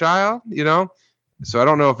 child, So I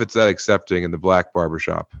don't know if it's that accepting in the black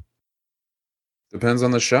barbershop. Depends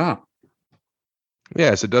on the shop.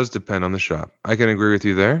 Yes, it does depend on the shop. I can agree with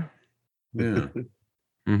you there. Yeah.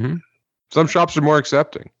 Mm-hmm. Some shops are more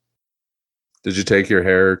accepting. Did you take your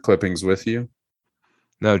hair clippings with you?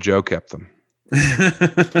 No, Joe kept them.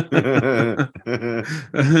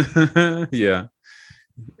 Yeah.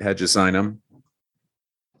 Had you sign them?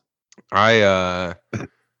 I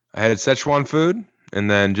had Szechuan food and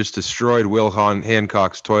then just destroyed Will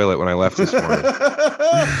Hancock's toilet when I left this morning.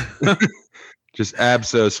 Just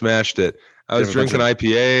abso smashed it. I was drinking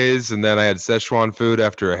IPAs, and then I had Szechuan food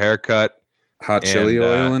after a haircut. Hot chili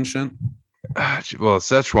oil and shit? Well,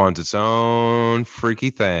 Szechuan's its own freaky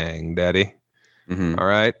thing, Daddy. Mm-hmm. All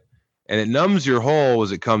right? And it numbs your hole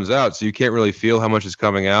as it comes out, so you can't really feel how much is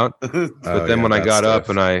coming out. But then when I got up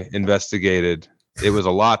and I investigated, it was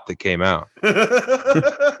a lot that came out.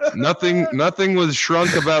 Nothing was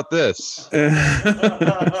shrunk about this. It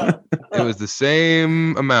was the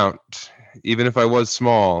same amount, even if I was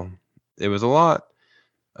small. It was a lot.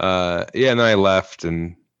 And then I left,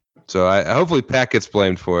 and so I hopefully Pat gets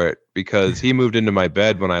blamed for it because he moved into my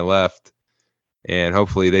bed when I left, and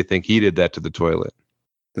hopefully they think he did that to the toilet.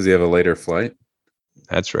 Does he have a later flight?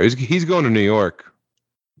 That's right. He's going to New York.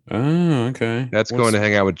 Oh, okay. That's going to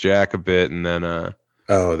hang out with Jack a bit, and then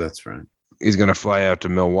oh, that's right. He's going to fly out to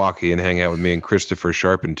Milwaukee and hang out with me and Christopher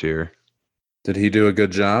Charpentier. Did he do a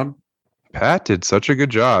good job? Pat did such a good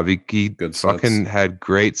job. He good fucking had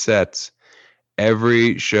great sets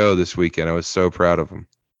every show this weekend. I was so proud of him.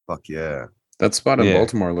 Fuck yeah. That spot in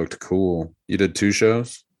Baltimore looked cool. You did 2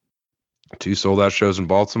 shows? 2 sold-out shows in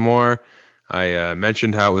Baltimore. I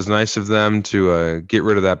mentioned how it was nice of them to get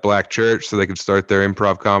rid of that black church so they could start their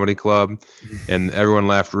improv comedy club. And everyone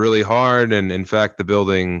laughed really hard. And in fact, the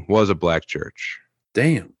building was a black church.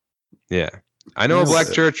 Damn. Yeah. I know a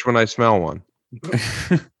black church when I smell one.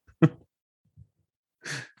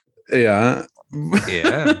 Yeah.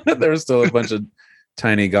 Yeah. There was still a bunch of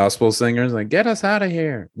tiny gospel singers like, get us out of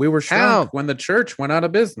here. We were shrunk when the church went out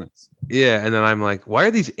of business. Yeah. And then I'm like, why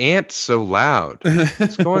are these ants so loud?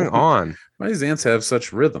 What's going on? Why do these ants have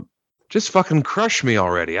such rhythm? Just fucking crush me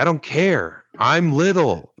already. I don't care. I'm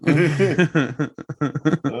little. You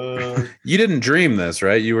didn't dream this,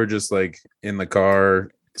 right? You were just like in the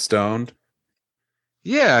car stoned.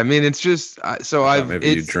 Yeah, I mean, it's just so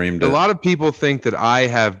you dreamed it. A lot of people think that I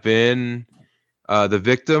have been the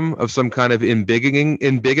victim of some kind of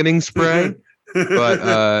embiggening spray,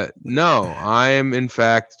 but no, I am in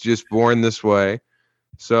fact just born this way.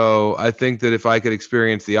 So I think that if I could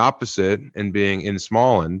experience the opposite and being in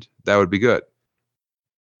Smallland, that would be good.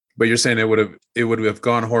 But you're saying it would have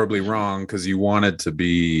gone horribly wrong because you wanted to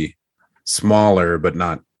be smaller but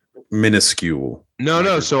not minuscule.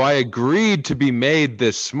 No. So I agreed to be made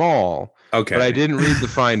this small. Okay. But I didn't read the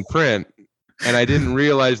fine print, and I didn't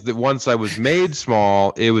realize that once I was made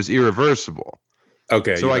small, it was irreversible.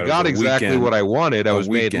 Okay. So I got exactly what I wanted. I was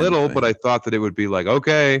made little, but I thought that it would be like,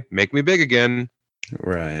 okay, make me big again.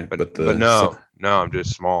 Right. But no, I'm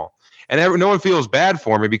just small. And no one feels bad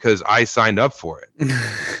for me because I signed up for it.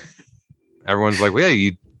 Everyone's like, well,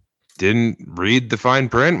 yeah, didn't read the fine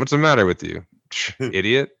print. What's the matter with you,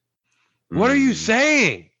 idiot? What are you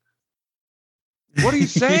saying? What are you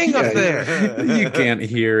saying up there? You can't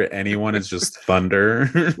hear anyone. It's just thunder.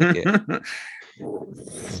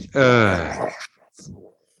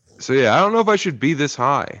 So yeah, I don't know if I should be this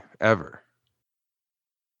high ever.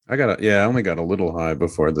 I only got a little high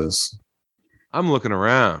before this. I'm looking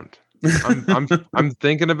around. I'm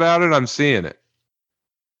thinking about it. I'm seeing it.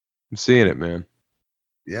 I'm seeing it, man.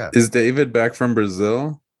 Yeah. Is David back from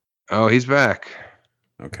Brazil? Oh, he's back.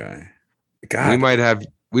 Okay. God. We might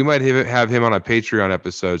have him on a Patreon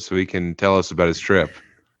episode so he can tell us about his trip.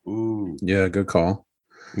 Ooh. Yeah, good call.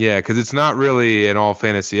 Yeah, because it's not really an all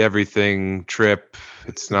fantasy everything trip.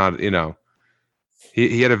 It's not,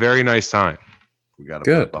 he had a very nice time. We got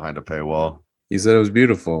to put it behind a paywall. He said it was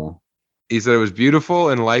beautiful. He said it was beautiful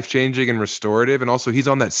and life-changing and restorative. And also he's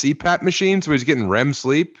on that CPAP machine, so he's getting REM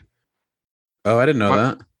sleep. Oh, I didn't know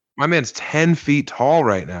that. My man's 10 feet tall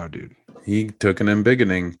right now, dude. He took an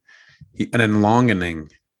embiggening. An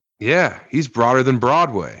enlongening. Yeah, he's broader than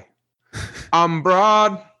Broadway. I'm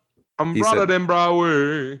broad. I'm broader than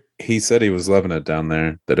Broadway. He said he was loving it down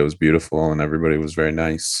there, that it was beautiful and everybody was very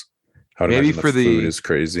nice. Maybe for the food is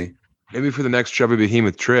crazy. Maybe for the next Chubby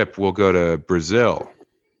Behemoth trip, we'll go to Brazil.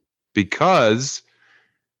 Because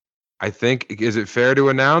I think, is it fair to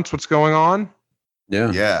announce what's going on?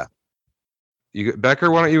 Yeah. Yeah.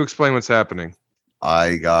 Becker, why don't you explain what's happening?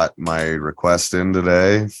 I got my request in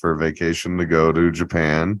today for vacation to go to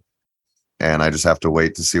Japan. And I just have to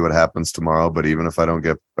wait to see what happens tomorrow. But even if I don't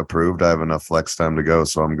get approved, I have enough flex time to go.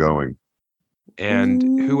 So I'm going. And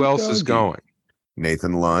who else is going?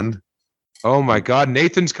 Nathan Lund. Oh, my God.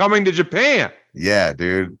 Nathan's coming to Japan. Yeah,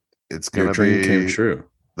 dude. It's going to be came true.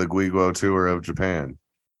 The Guiguo tour of Japan.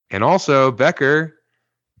 And also, Becker,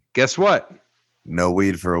 guess what? No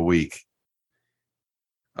weed for a week.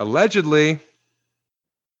 Allegedly.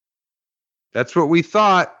 That's what we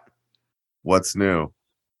thought. What's new?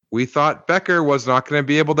 We thought Becker was not going to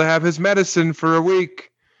be able to have his medicine for a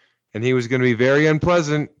week. And he was going to be very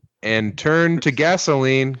unpleasant and turn to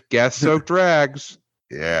gasoline, gas-soaked rags.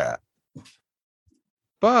 Yeah.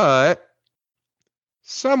 But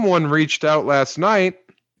someone reached out last night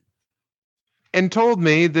and told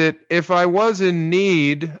me that if I was in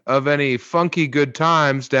need of any funky good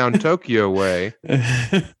times down Tokyo way,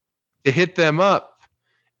 to hit them up,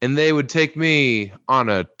 and they would take me on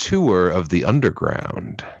a tour of the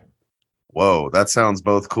underground. Whoa, that sounds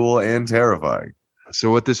both cool and terrifying.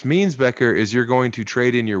 So what this means, Becker, is you're going to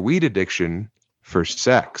trade in your weed addiction for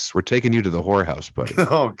sex. We're taking you to the whorehouse, buddy.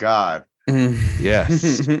 Oh, God.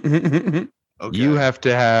 Yes. Okay. You have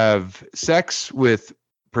to have sex with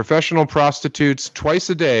professional prostitutes twice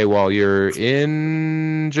a day while you're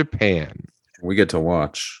in Japan. We get to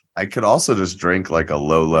watch. I could also just drink like a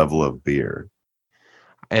low level of beer.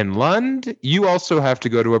 And Lund, you also have to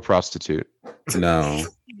go to a prostitute. No.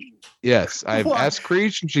 Yes, I've asked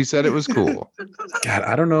Creech and she said it was cool. God,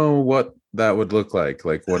 I don't know what that would look like.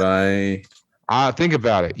 Like, would I... Think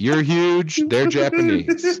about it. You're huge. They're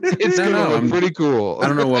Japanese. It's gonna look pretty cool. I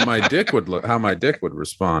don't know what my dick would look. How my dick would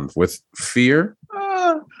respond, with fear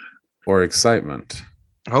or excitement.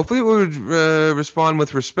 Hopefully, it would respond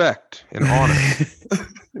with respect and honor.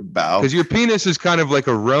 Bow. Because your penis is kind of like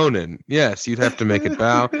a Ronin. Yes, you'd have to make it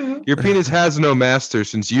bow. Your penis has no master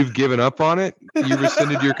since you've given up on it. You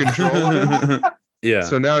rescinded your control. Yeah.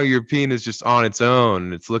 So now your penis is just on its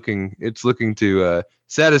own. It's looking to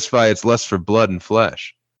satisfy its lust for blood and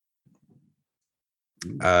flesh.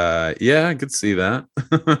 Yeah, I could see that.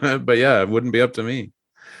 But yeah, it wouldn't be up to me.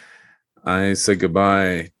 I said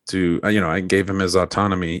goodbye to, I gave him his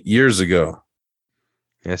autonomy years ago.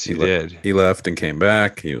 Yes, you did. He left and came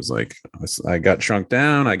back. He was like, I got shrunk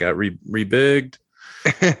down. I got rebigged.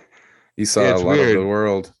 He saw a lot of the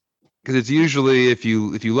world. Because it's usually if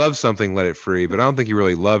you love something, let it free. But I don't think you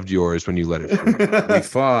really loved yours when you let it free. We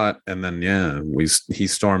fought, and then he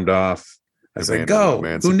stormed off. I was like, "Go!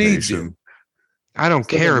 Who needs you?" I don't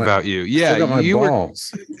care about you. Yeah,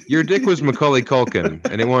 balls. Your dick was Macaulay Culkin,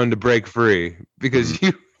 and it wanted to break free because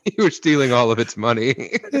you were stealing all of its money.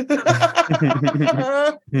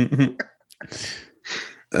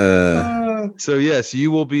 So yes, you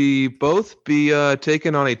will both be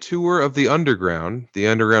taken on a tour of the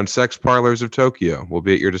underground sex parlors of Tokyo will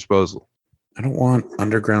be at your disposal. I don't want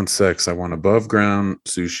underground sex. I want above ground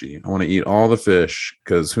sushi. I want to eat all the fish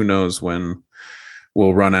because who knows when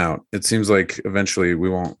we'll run out. It seems like eventually we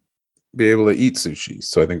won't be able to eat sushi.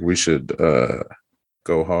 So I think we should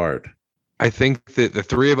go hard. I think that the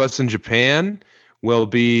three of us in Japan will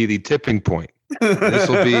be the tipping point. This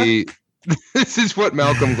will be This is what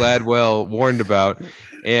Malcolm Gladwell warned about.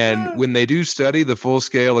 And when they do study the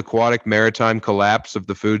full-scale aquatic maritime collapse of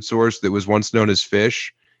the food source that was once known as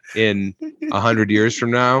fish in 100 years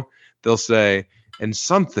from now, they'll say, and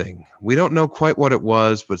something, we don't know quite what it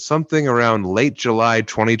was, but something around late July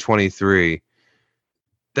 2023,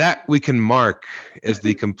 that we can mark as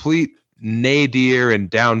the complete nadir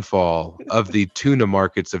and downfall of the tuna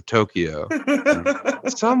markets of Tokyo.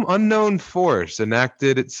 Some unknown force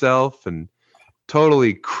enacted itself and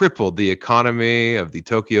totally crippled the economy of the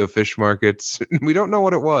Tokyo fish markets. We don't know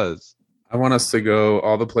what it was. I want us to go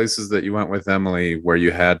all the places that you went with Emily where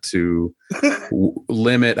you had to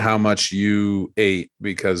limit how much you ate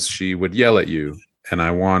because she would yell at you. And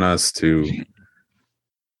I want us to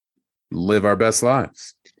live our best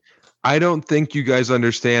lives. I don't think you guys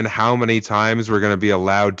understand how many times we're going to be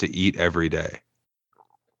allowed to eat every day.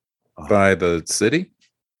 By the city?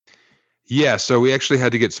 Yeah, so we actually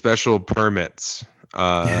had to get special permits.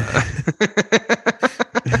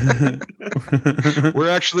 We're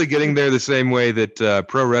actually getting there the same way that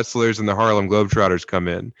pro wrestlers and the Harlem Globetrotters come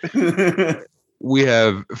in. We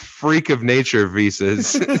have freak of nature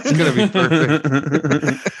visas. It's going to be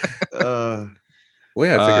perfect. Well,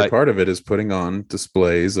 yeah, I figure part of it is putting on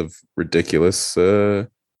displays of ridiculous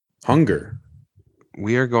hunger.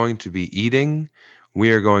 We are going to be eating.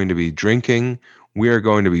 We are going to be drinking. We are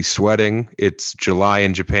going to be sweating. It's July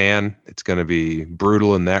in Japan. It's going to be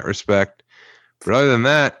brutal in that respect. But other than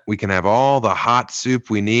that, we can have all the hot soup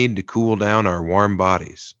we need to cool down our warm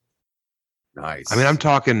bodies. Nice. I mean, I'm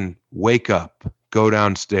talking wake up, go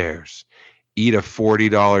downstairs, eat a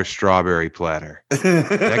 $40 strawberry platter.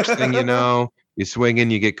 Next thing you know, you swing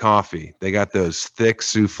in, you get coffee. They got those thick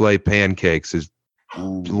souffle pancakes as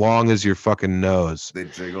long as your fucking nose. They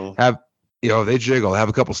jiggle. They jiggle. Have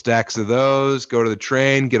a couple stacks of those. Go to the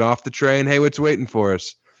train. Get off the train. Hey, what's waiting for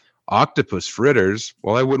us? Octopus fritters.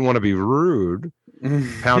 Well, I wouldn't want to be rude.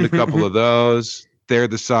 Pound a couple of those. They're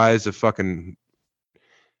the size of fucking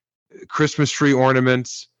Christmas tree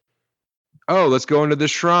ornaments. Oh, let's go into the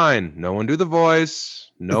shrine. No one do the voice.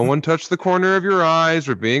 No one touch the corner of your eyes.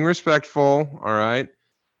 We're being respectful. All right.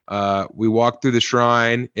 We walk through the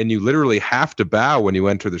shrine, and you literally have to bow when you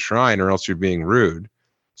enter the shrine, or else you're being rude.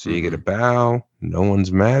 So you get a bow. No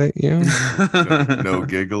one's mad at you. No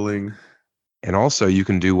giggling. And also, you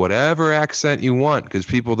can do whatever accent you want because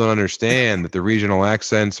people don't understand that the regional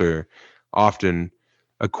accents are often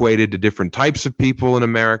equated to different types of people in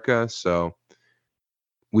America. So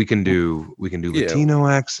we can do Latino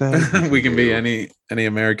accent. We can be any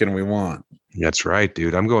American we want. That's right,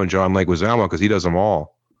 dude. I'm going John Leguizamo because he does them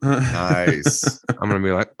all. Nice. I'm gonna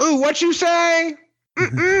be like, "Ooh, what you say,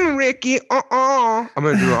 Ricky?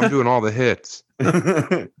 I'm doing all the hits.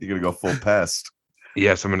 You're gonna go full pest.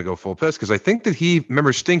 Yes, I'm gonna go full pest because I think that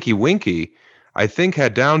remember Stinky Winky, I think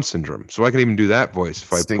had Down syndrome, so I can even do that voice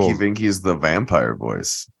if Stinky Winky is the vampire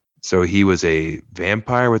voice. So he was a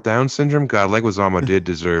vampire with Down syndrome. God, Leguizamo did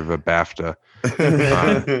deserve a BAFTA.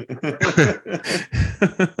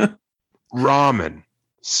 Ramen,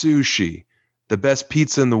 sushi, the best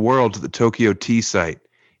pizza in the world to the Tokyo Tea site.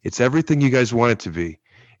 It's everything you guys want it to be.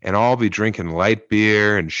 And I'll be drinking light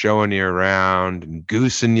beer and showing you around and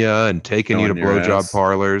goosing you and taking you to blowjob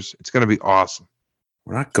parlors. It's going to be awesome.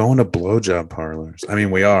 We're not going to blowjob parlors. I mean,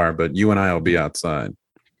 we are, but you and I will be outside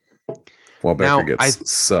while Becker gets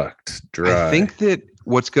sucked dry. I think that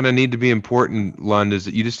what's going to need to be important, Lund, is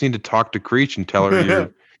that you just need to talk to Creech and tell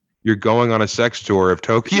her you're going on a sex tour of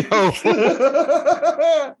Tokyo. No,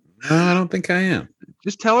 I don't think I am.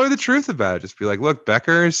 Just tell her the truth about it. Just be like, look,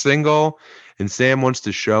 Becker is single and Sam wants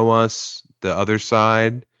to show us the other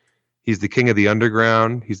side. He's the king of the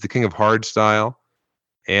underground. He's the king of hard style.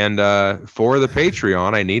 And for the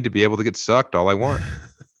Patreon, I need to be able to get sucked all I want.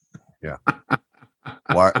 Yeah.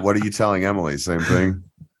 What are you telling Emily? Same thing?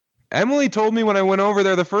 Emily told me when I went over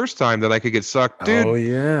there the first time that I could get sucked, dude. Oh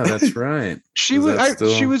yeah, that's right. She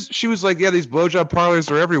was like, yeah, these blowjob parlors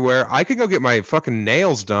are everywhere. I could go get my fucking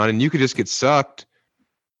nails done and you could just get sucked.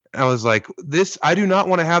 I was like, I do not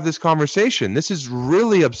want to have this conversation. This is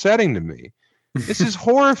really upsetting to me. This is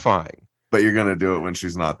horrifying. But you're going to do it when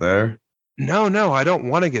she's not there? No, I don't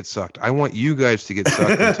want to get sucked. I want you guys to get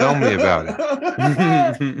sucked and tell me about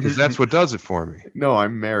it. Because that's what does it for me. No,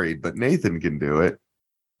 I'm married, but Nathan can do it.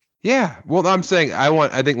 Yeah. Well, I'm saying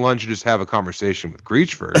I think Lund should just have a conversation with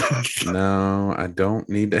Creech first. No, I don't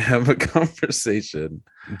need to have a conversation.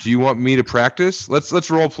 Do you want me to practice?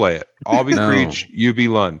 Let's role play it. I'll be Creech, you be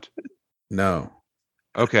Lund. No.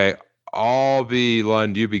 Okay. I'll be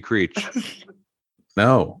Lund, you be Creech.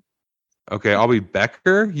 No. Okay, I'll be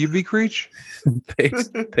Becker. You be Creech.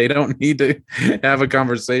 They don't need to have a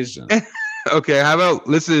conversation. Okay, how about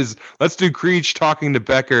let's do Creech talking to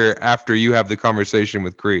Becker after you have the conversation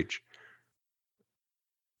with Creech.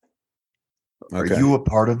 Okay. Are you a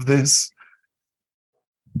part of this?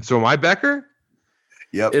 So am I Becker?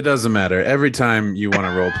 Yep. It doesn't matter. Every time you want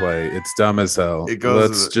to role play, it's dumb as hell. It goes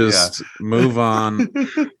Let's as- just move on.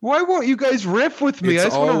 Why won't you guys riff with me? It's I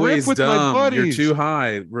just want to riff always with my dumb. buddies. You're too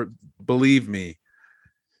high. Believe me.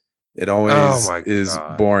 It Oh always my is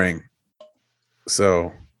God. boring.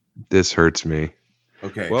 So This hurts me.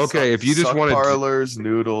 Okay. Well, okay, if you just suck wanted to- parlors,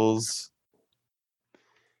 noodles.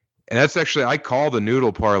 And that's actually, I call the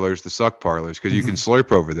noodle parlors the suck parlors because you can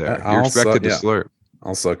slurp over there. You're I'll expected to suck- slurp.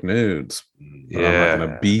 I'll suck nudes. But I'm Yeah. not going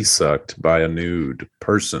to be sucked by a nude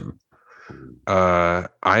person. I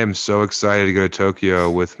am so excited to go to Tokyo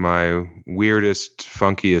with my weirdest,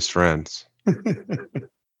 funkiest friends.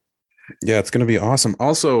 Yeah, it's going to be awesome.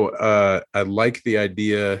 Also, I like the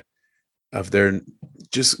idea of their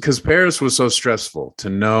just because Paris was so stressful to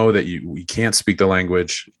know that we can't speak the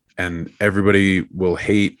language and everybody will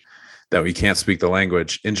hate that we can't speak the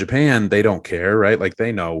language. In Japan, they don't care, right? Like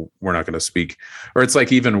they know we're not going to speak, or it's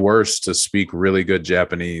like even worse to speak really good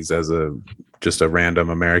Japanese as just a random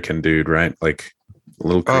American dude, right? Like a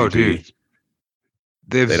little creepy. Oh, dude.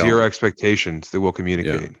 They have They don't- zero expectations. They will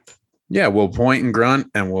communicate. Yeah, we'll point and grunt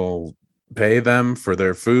and we'll pay them for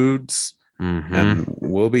their foods. Mhm. And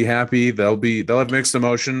we'll be happy. They'll have mixed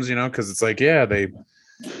emotions, because it's like, yeah, they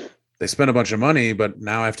spent a bunch of money, but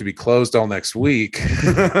now I have to be closed all next week. This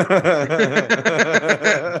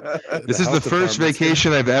is the first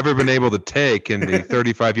vacation I've ever been able to take in the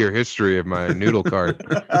 35-year history of my noodle cart.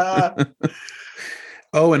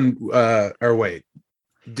 Oh, and or wait.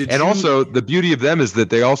 And also, the beauty of them is that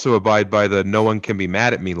they also abide by the no one can be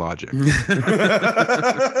mad at me logic. So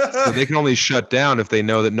they can only shut down if they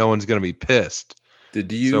know that no one's going to be pissed.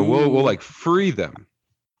 So we'll like free them.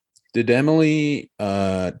 Did Emily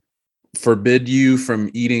forbid you from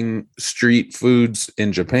eating street foods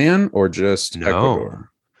in Japan or just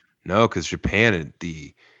Ecuador? No, because Japan,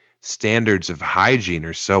 the standards of hygiene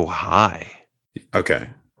are so high. Okay.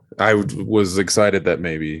 I was excited that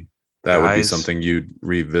maybe that would be Guys, something you'd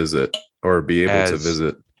revisit or be able to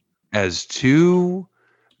visit. As two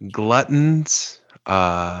gluttons,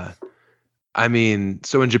 so in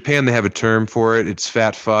Japan they have a term for it. It's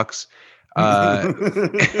fat fucks.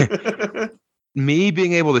 Me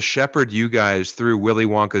being able to shepherd you guys through Willy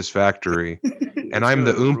Wonka's factory, and I'm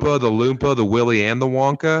the Oompa, the Loompa, the Willy, and the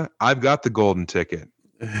Wonka. I've got the golden ticket.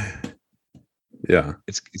 Yeah,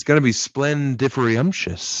 it's going to be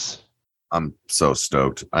splendiferumptious. I'm so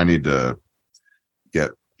stoked. I need to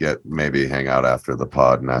get maybe hang out after the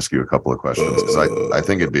pod and ask you a couple of questions because I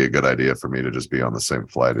think it'd be a good idea for me to just be on the same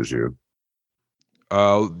flight as you.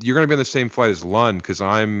 You're going to be on the same flight as Lund because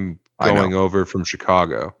I'm going over from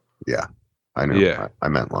Chicago. Yeah, I know. Yeah, I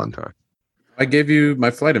meant Lund. I gave you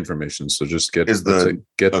my flight information, so just get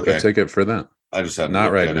a ticket for that. I just haven't not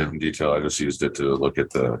looked right at now it in detail. I just used it to look at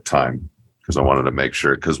the time because I wanted to make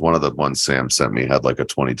sure. Because one of the ones Sam sent me had like a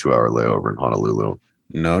 22-hour layover in Honolulu.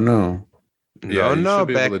 No. Yeah, no,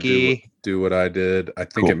 be able Becky. to do what I did. I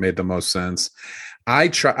think it made the most sense. I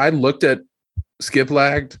looked at skip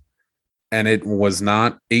lagged, and it was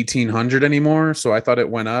not 1,800 anymore. So I thought it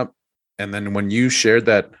went up. And then when you shared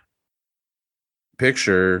that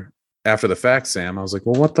picture after the fact, Sam, I was like,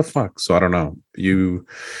 well, what the fuck? So I don't know. You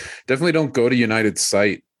definitely don't go to United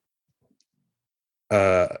site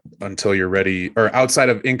until you're ready, or outside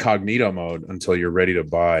of incognito mode until you're ready to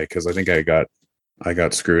buy. Cause I think I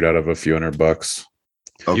got screwed out of a few $100.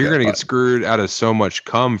 Okay. You're going to get screwed out of so much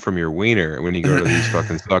cum from your wiener when you go to these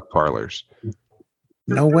fucking suck parlors.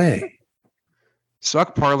 No way.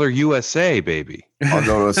 Suck Parlor USA, baby. I'll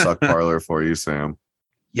go to a suck parlor for you, Sam.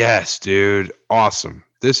 Yes, dude. Awesome.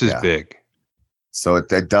 This is big. So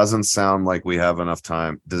it doesn't sound like we have enough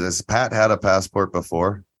time. Has Pat had a passport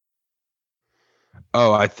before?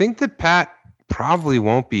 Oh, I think that Pat probably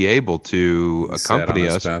won't be able to accompany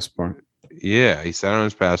us. Passport. Yeah, he sat on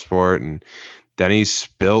his passport and then he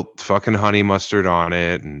spilt fucking honey mustard on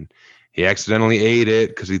it and he accidentally ate it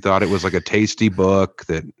because he thought it was like a tasty book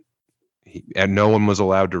that and no one was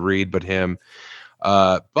allowed to read but him.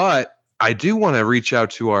 But I do want to reach out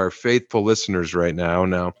to our faithful listeners right now.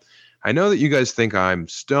 Now, I know that you guys think I'm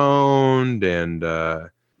stoned and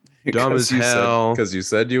dumb as hell. Because you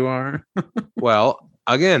said you are. Well,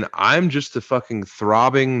 again, I'm just a fucking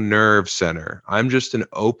throbbing nerve center. I'm just an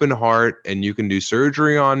open heart, and you can do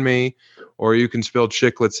surgery on me, or you can spill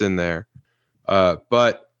chiclets in there.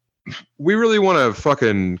 But we really want to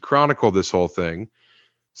fucking chronicle this whole thing.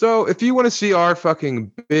 So if you want to see our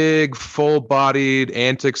fucking big, full-bodied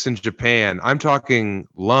antics in Japan, I'm talking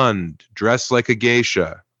Lund, dressed like a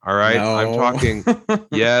geisha. All right. I'm No. talking,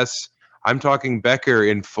 yes, I'm talking Becker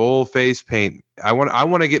in full face paint. I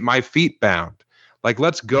want to get my feet bound. Like,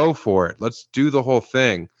 let's go for it. Let's do the whole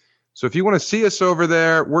thing. So if you want to see us over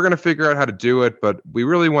there, we're gonna figure out how to do it, but we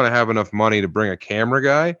really want to have enough money to bring a camera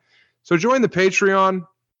guy. So join the Patreon.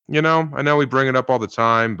 I know we bring it up all the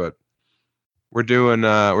time, but we're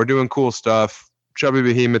doing cool stuff. Chubby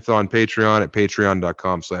Behemoth on Patreon at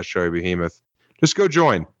patreon.com/chubbybehemoth. Just go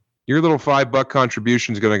join. Your little $5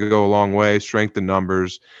 contribution is going to go a long way. Strengthen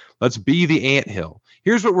numbers. Let's be the anthill.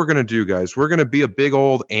 Here's what we're going to do, guys. We're going to be a big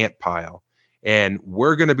old ant pile, and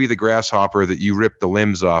we're going to be the grasshopper that you rip the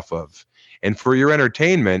limbs off of. And for your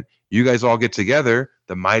entertainment, you guys all get together,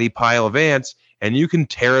 the mighty pile of ants, and you can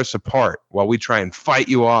tear us apart while we try and fight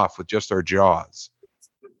you off with just our jaws.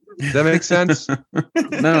 Does that make sense?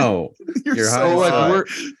 No. You're high so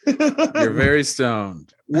You're very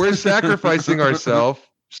stoned. We're sacrificing ourselves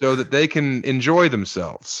so that they can enjoy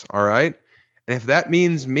themselves. All right. And if that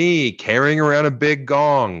means me carrying around a big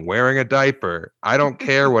gong, wearing a diaper, I don't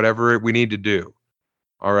care, whatever we need to do.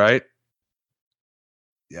 All right.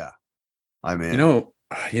 Yeah. I'm in. You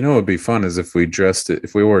know what would be fun is if we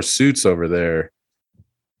wore suits over there.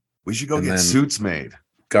 We should go and get then suits made.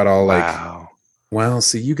 Got all Wow. well,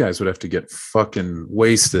 see, you guys would have to get fucking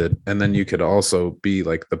wasted, and then you could also be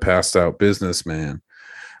like the passed out businessman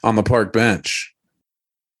on the park bench.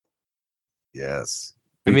 Yes.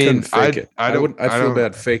 I You mean, couldn't fake it. I I'd feel don't-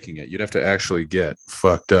 bad faking it. You'd have to actually get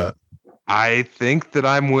fucked up. I think that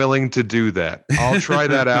I'm willing to do that. I'll try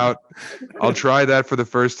that out. I'll try that for the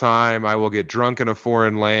first time. I will get drunk in a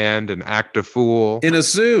foreign land and act a fool In a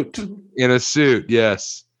suit. in a suit.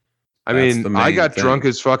 Yes. I That's mean, the I main got thing. drunk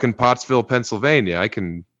as fucking Pottsville, Pennsylvania. I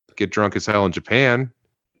can get drunk as hell in Japan.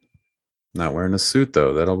 Not wearing a suit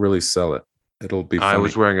though. That'll really sell it. It'll be funny. I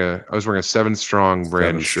was wearing a 7 Strong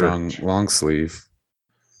brand Strong shirt. long sleeve.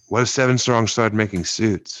 What if 7 Strong started making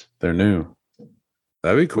suits? They're new.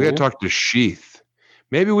 That'd be cool. We got to talk to Sheath.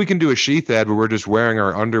 Maybe we can do a Sheath ad where we're just wearing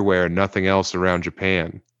our underwear and nothing else around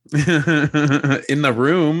Japan. In the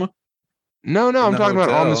room. No, In I'm the talking about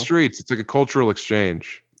on the hotel. streets. It's like a cultural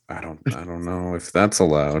exchange. I don't know if that's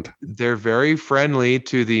allowed. They're very friendly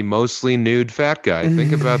to the mostly nude fat guy.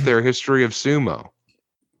 Think about their history of sumo.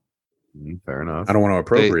 Fair enough. I don't want to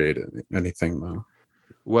appropriate anything though.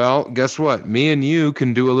 Well, guess what? Me and you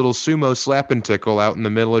can do a little sumo slap and tickle out in the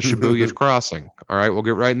middle of Shibuya's crossing. All right, we'll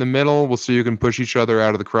get right in the middle. We'll see who can push each other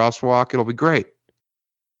out of the crosswalk. It'll be great.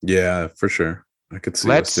 Yeah, for sure. I could see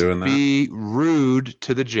Let's us doing that. be rude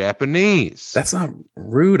to the Japanese. That's not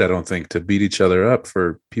rude, I don't think, to beat each other up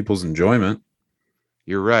for people's enjoyment.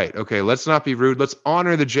 You're right. Okay, let's not be rude. Let's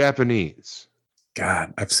honor the Japanese.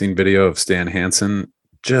 God, I've seen video of Stan Hansen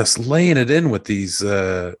just laying it in with these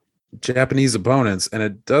Japanese opponents, and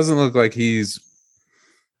it doesn't look like he's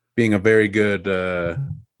being a very good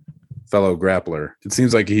fellow grappler. It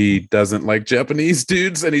seems like he doesn't like Japanese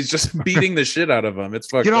dudes, and he's just beating the shit out of them. It's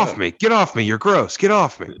fucked Get up. off me. Get off me. You're gross. Get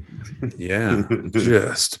off me. Yeah,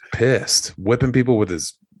 just pissed, whipping people with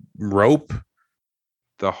his rope.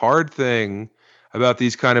 The hard thing about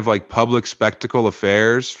these kind of like public spectacle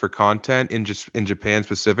affairs for content in Japan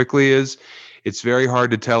specifically is it's very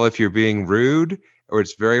hard to tell if you're being rude or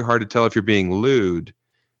it's very hard to tell if you're being lewd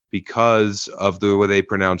because of the way they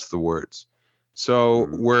pronounce the words. So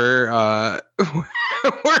we're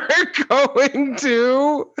we're going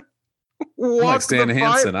to I'm walk like Stan the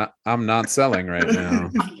Hansen. I'm not selling right now.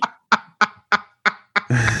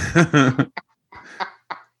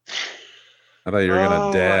 I thought you were gonna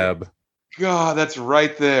Oh, dab. God, that's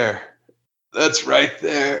right there. That's right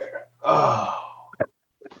there. Oh.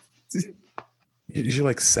 You're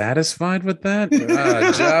like satisfied with that?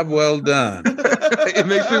 Job well done. It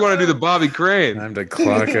makes me want to do the Bobby Crane. Time to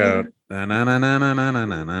clock out.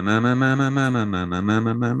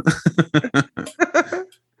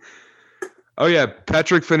 Oh yeah,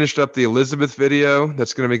 Patrick finished up the Elizabeth video.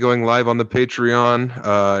 That's going to be going live on the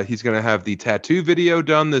Patreon. He's going to have the tattoo video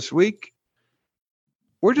done this week.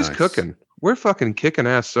 We're just Nice. cooking. We're fucking kicking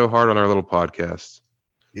ass so hard on our little podcast.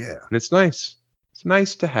 Yeah. And it's nice. It's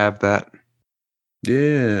nice to have that.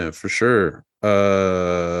 Yeah, for sure.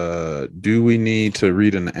 Do we need to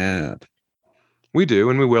read an ad? We do,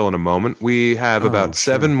 and we will in a moment. We have Oh, about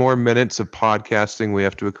sure. 7 more minutes of podcasting we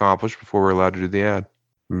have to accomplish before we're allowed to do the ad.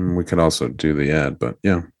 We could also do the ad, but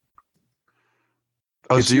yeah.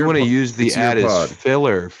 Oh, It's so you your want to po- use the it's your ad as pod.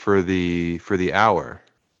 filler for the hour?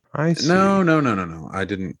 I see. No. I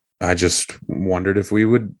didn't. I just wondered if we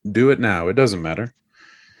would do it now. It doesn't matter.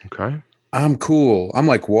 Okay. I'm cool. I'm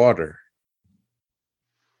like water.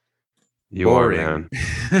 You Boring. are,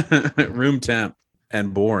 man. Room temp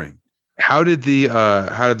and boring. How did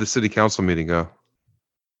the city council meeting go?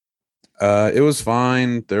 It was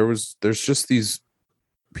fine. There's just these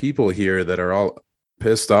people here that are all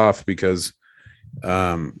pissed off because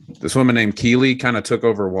this woman named Keely kind of took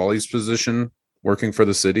over Wally's position working for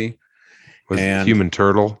the city. Was it And Human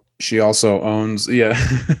Turtle? she also owns, yeah.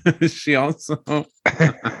 She also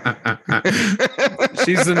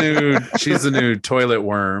she's the new toilet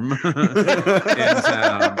worm in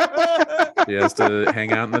town. She has to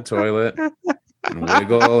hang out in the toilet and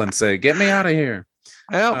wiggle and say, "Get me out of here.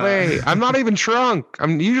 Help me. I'm not even shrunk.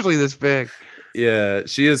 I'm usually this big." Yeah,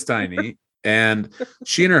 she is tiny. And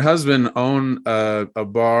she and her husband own a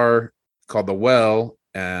bar called The Well,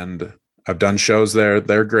 and I've done shows there.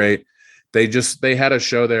 They're great. They had a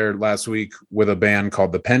show there last week with a band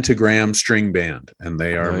called the Pentagram String Band, and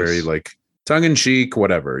they are very like tongue-in-cheek,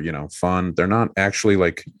 whatever, fun. They're not actually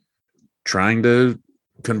like trying to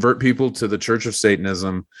convert people to the Church of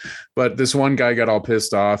Satanism. But this one guy got all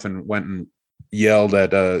pissed off and went and yelled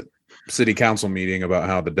at a city council meeting about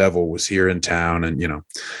how the devil was here in town, and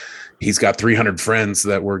he's got 300 friends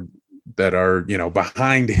that are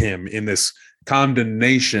behind him in this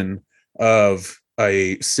condemnation of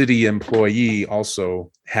a city employee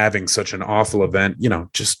also having such an awful event.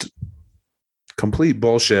 Just complete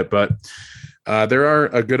bullshit. But there are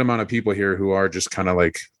a good amount of people here who are just kind of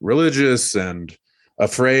like religious and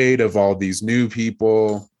afraid of all these new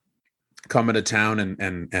people coming to town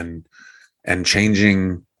and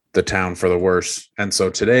changing the town for the worse. And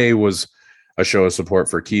so today was a show of support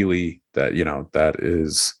for Keely. That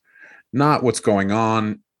is not what's going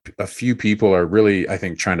on. A few people are really, I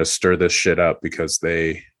think, trying to stir this shit up because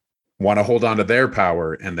they want to hold on to their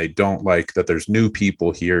power, and they don't like that there's new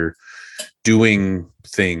people here doing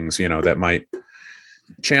things, that might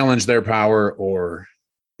challenge their power or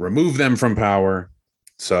remove them from power.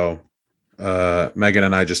 So Megan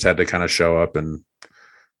and I just had to kind of show up and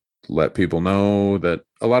let people know that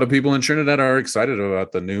a lot of people in Trinidad are excited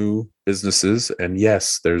about the new businesses. And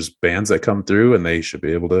yes, there's bands that come through and they should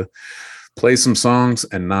be able to play some songs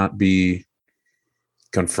and not be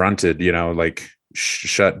confronted, like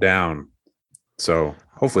shut down. So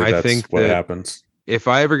hopefully that's what happens. If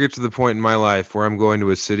I ever get to the point in my life where I'm going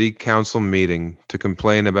to a city council meeting to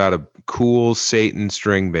complain about a cool Satan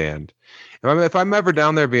string band, if I'm ever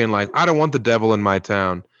down there being like, I don't want the devil in my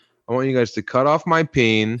town, I want you guys to cut off my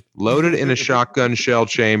peen, load it in a shotgun shell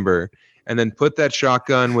chamber, and then put that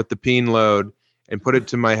shotgun with the peen load and put it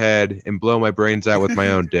to my head and blow my brains out with my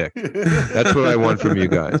own dick. That's what I want from you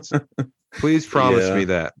guys. Please promise me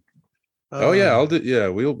that. Oh yeah, I'll do. Yeah,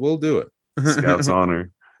 we'll do it. Scout's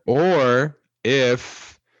honor. Or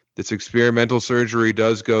if this experimental surgery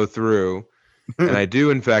does go through, and I do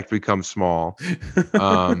in fact become small,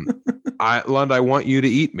 Lund, I want you to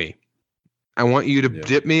eat me. I want you to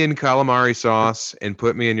dip me in calamari sauce and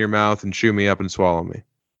put me in your mouth and chew me up and swallow me.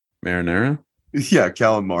 Marinara? Yeah,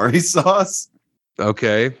 calamari sauce.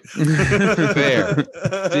 Okay. Fair.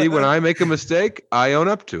 See, when I make a mistake, I own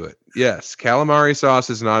up to it. Yes, calamari sauce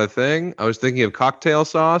is not a thing. I was thinking of cocktail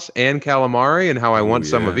sauce and calamari and how I want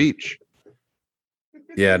some of each.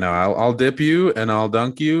 Yeah, no, I'll dip you and I'll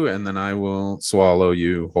dunk you and then I will swallow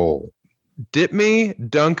you whole. Dip me,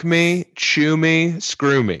 dunk me, chew me,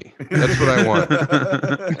 screw me. That's what I want.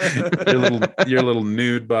 Your little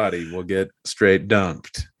nude body will get straight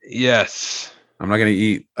dumped. Yes. I'm not going to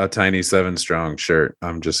eat a tiny 7 Strong shirt.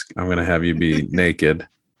 I'm going to have you be naked.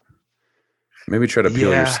 Maybe try to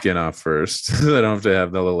peel your skin off first so I don't have to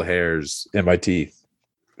have the little hairs in my teeth.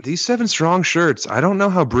 These 7 Strong shirts, I don't know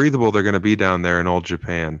how breathable they're going to be down there in old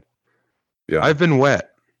Japan. Yeah. I've been wet.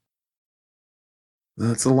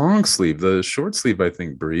 That's a long sleeve. The short sleeve, I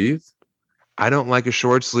think, breathe. I don't like a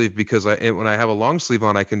short sleeve because when I have a long sleeve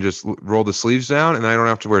on, I can just roll the sleeves down and I don't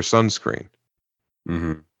have to wear sunscreen.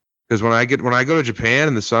 Mm-hmm. Because when I go to Japan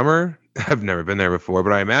in the summer, I've never been there before,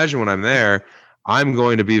 but I imagine when I'm there, I'm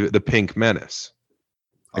going to be the pink menace.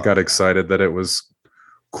 I got excited that it was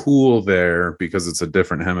cool there because it's a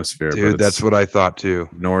different hemisphere. Dude, that's what I thought too.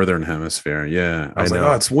 Northern hemisphere. Yeah. I was like,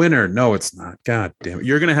 oh, it's winter. No, it's not. God damn it.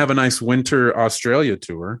 You're going to have a nice winter Australia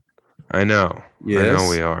tour. I know. Yes. I know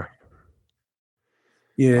we are.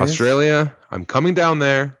 Yeah. Australia, I'm coming down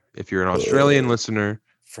there. If you're an Australian listener,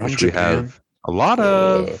 which we have a lot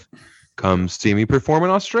of, come see me perform in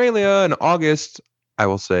Australia in August. I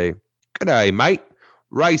will say, "G'day, mate.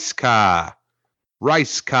 Race car.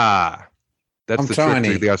 Race car." That's the trick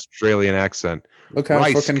to the Australian accent. Look how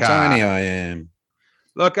fucking tiny I am.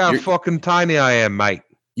 Look how fucking tiny I am, mate.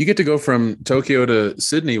 You get to go from Tokyo to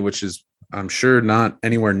Sydney, which is I'm sure not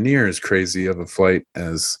anywhere near as crazy of a flight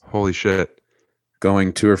as Holy shit.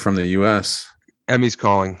 going to or from the U.S. Emmy's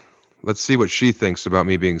calling. Let's see what she thinks about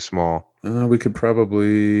me being small. We could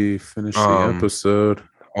probably finish the episode.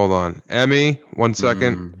 Hold on. Emmy, 1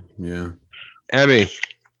 second. Yeah. Emmy.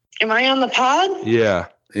 Am I on the pod? Yeah.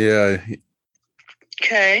 Yeah.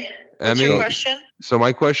 Okay. What's Emmy, your question? So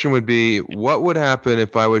my question would be, what would happen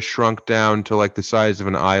if I was shrunk down to like the size of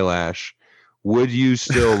an eyelash? Would you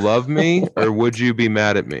still love me or would you be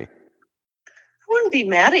mad at me? I wouldn't be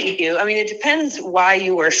mad at you. I mean, it depends why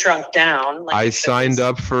you were shrunk down. Like I signed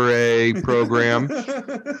up for a program,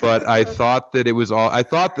 but I thought that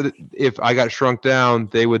if I got shrunk down,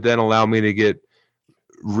 they would then allow me to get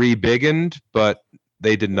re-biggened, but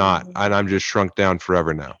they did not. And I'm just shrunk down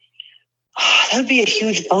forever now. That would be a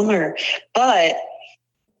huge bummer. But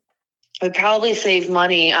I would probably save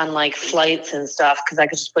money on like flights and stuff because I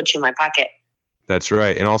could just put you in my pocket. That's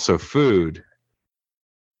right. And also food.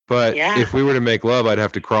 But if we were to make love, I'd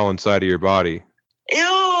have to crawl inside of your body.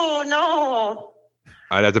 Ew, no.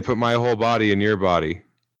 I'd have to put my whole body in your body.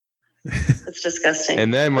 That's disgusting.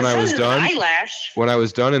 And then when I was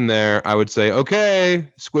done, in there, I would say, okay,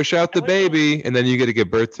 squish out the baby. And then you get to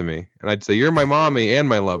give birth to me. And I'd say, you're my mommy and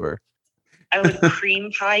my lover. I would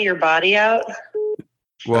cream pie your body out.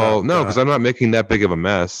 Well, no, because I'm not making that big of a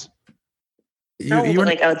mess. I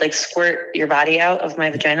would squirt your body out of my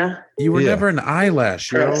vagina. You were never an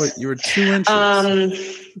eyelash. You were 2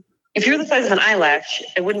 inches. If you were the size of an eyelash,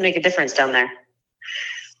 it wouldn't make a difference down there.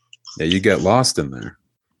 Yeah, you get lost in there.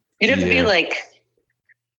 You'd have to be like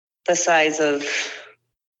the size of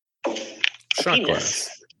a shot penis.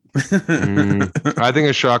 glass. I think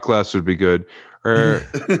a shot glass would be good. Or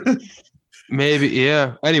maybe,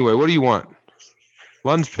 yeah. Anyway, what do you want?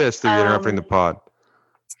 Lun's pissed that you're interrupting the pod.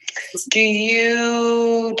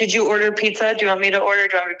 Did you order pizza? Do you want me to order?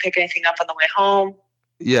 Do you want me to pick anything up on the way home?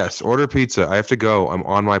 Yes, order pizza. I have to go. I'm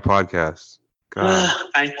on my podcast.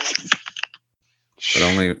 Fine.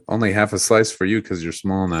 But only half a slice for you because you're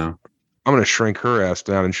small now. I'm gonna shrink her ass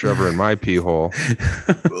down and shove her in my pee hole.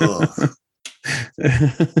 Shot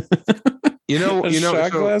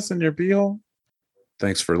glass in your pee hole.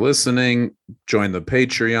 Thanks for listening. Join the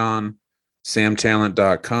Patreon,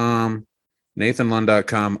 samtalent.com,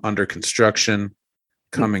 nathanlund.com, under construction,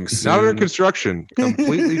 coming soon. Not under construction,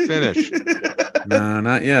 completely finished. No,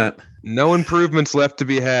 not yet. No improvements left to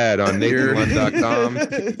be had on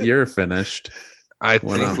nathanlund.com. You're finished. I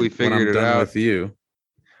think we figured it out with you.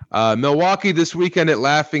 Milwaukee this weekend at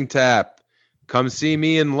Laughing Tap. Come see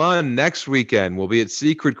me and Lund next weekend. We'll be at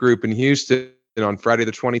Secret Group in Houston on Friday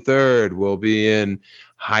the 23rd. We'll be in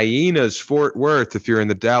Hyenas, Fort Worth. If you're in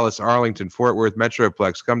the Dallas, Arlington, Fort Worth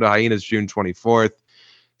Metroplex, come to Hyenas June 24th.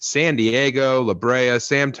 San Diego, La Brea,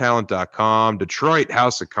 samtalent.com, Detroit,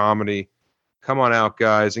 House of Comedy. Come on out,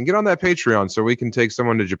 guys, and get on that Patreon so we can take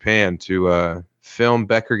someone to Japan to film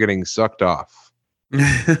Becker getting sucked off.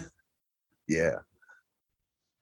 Yeah.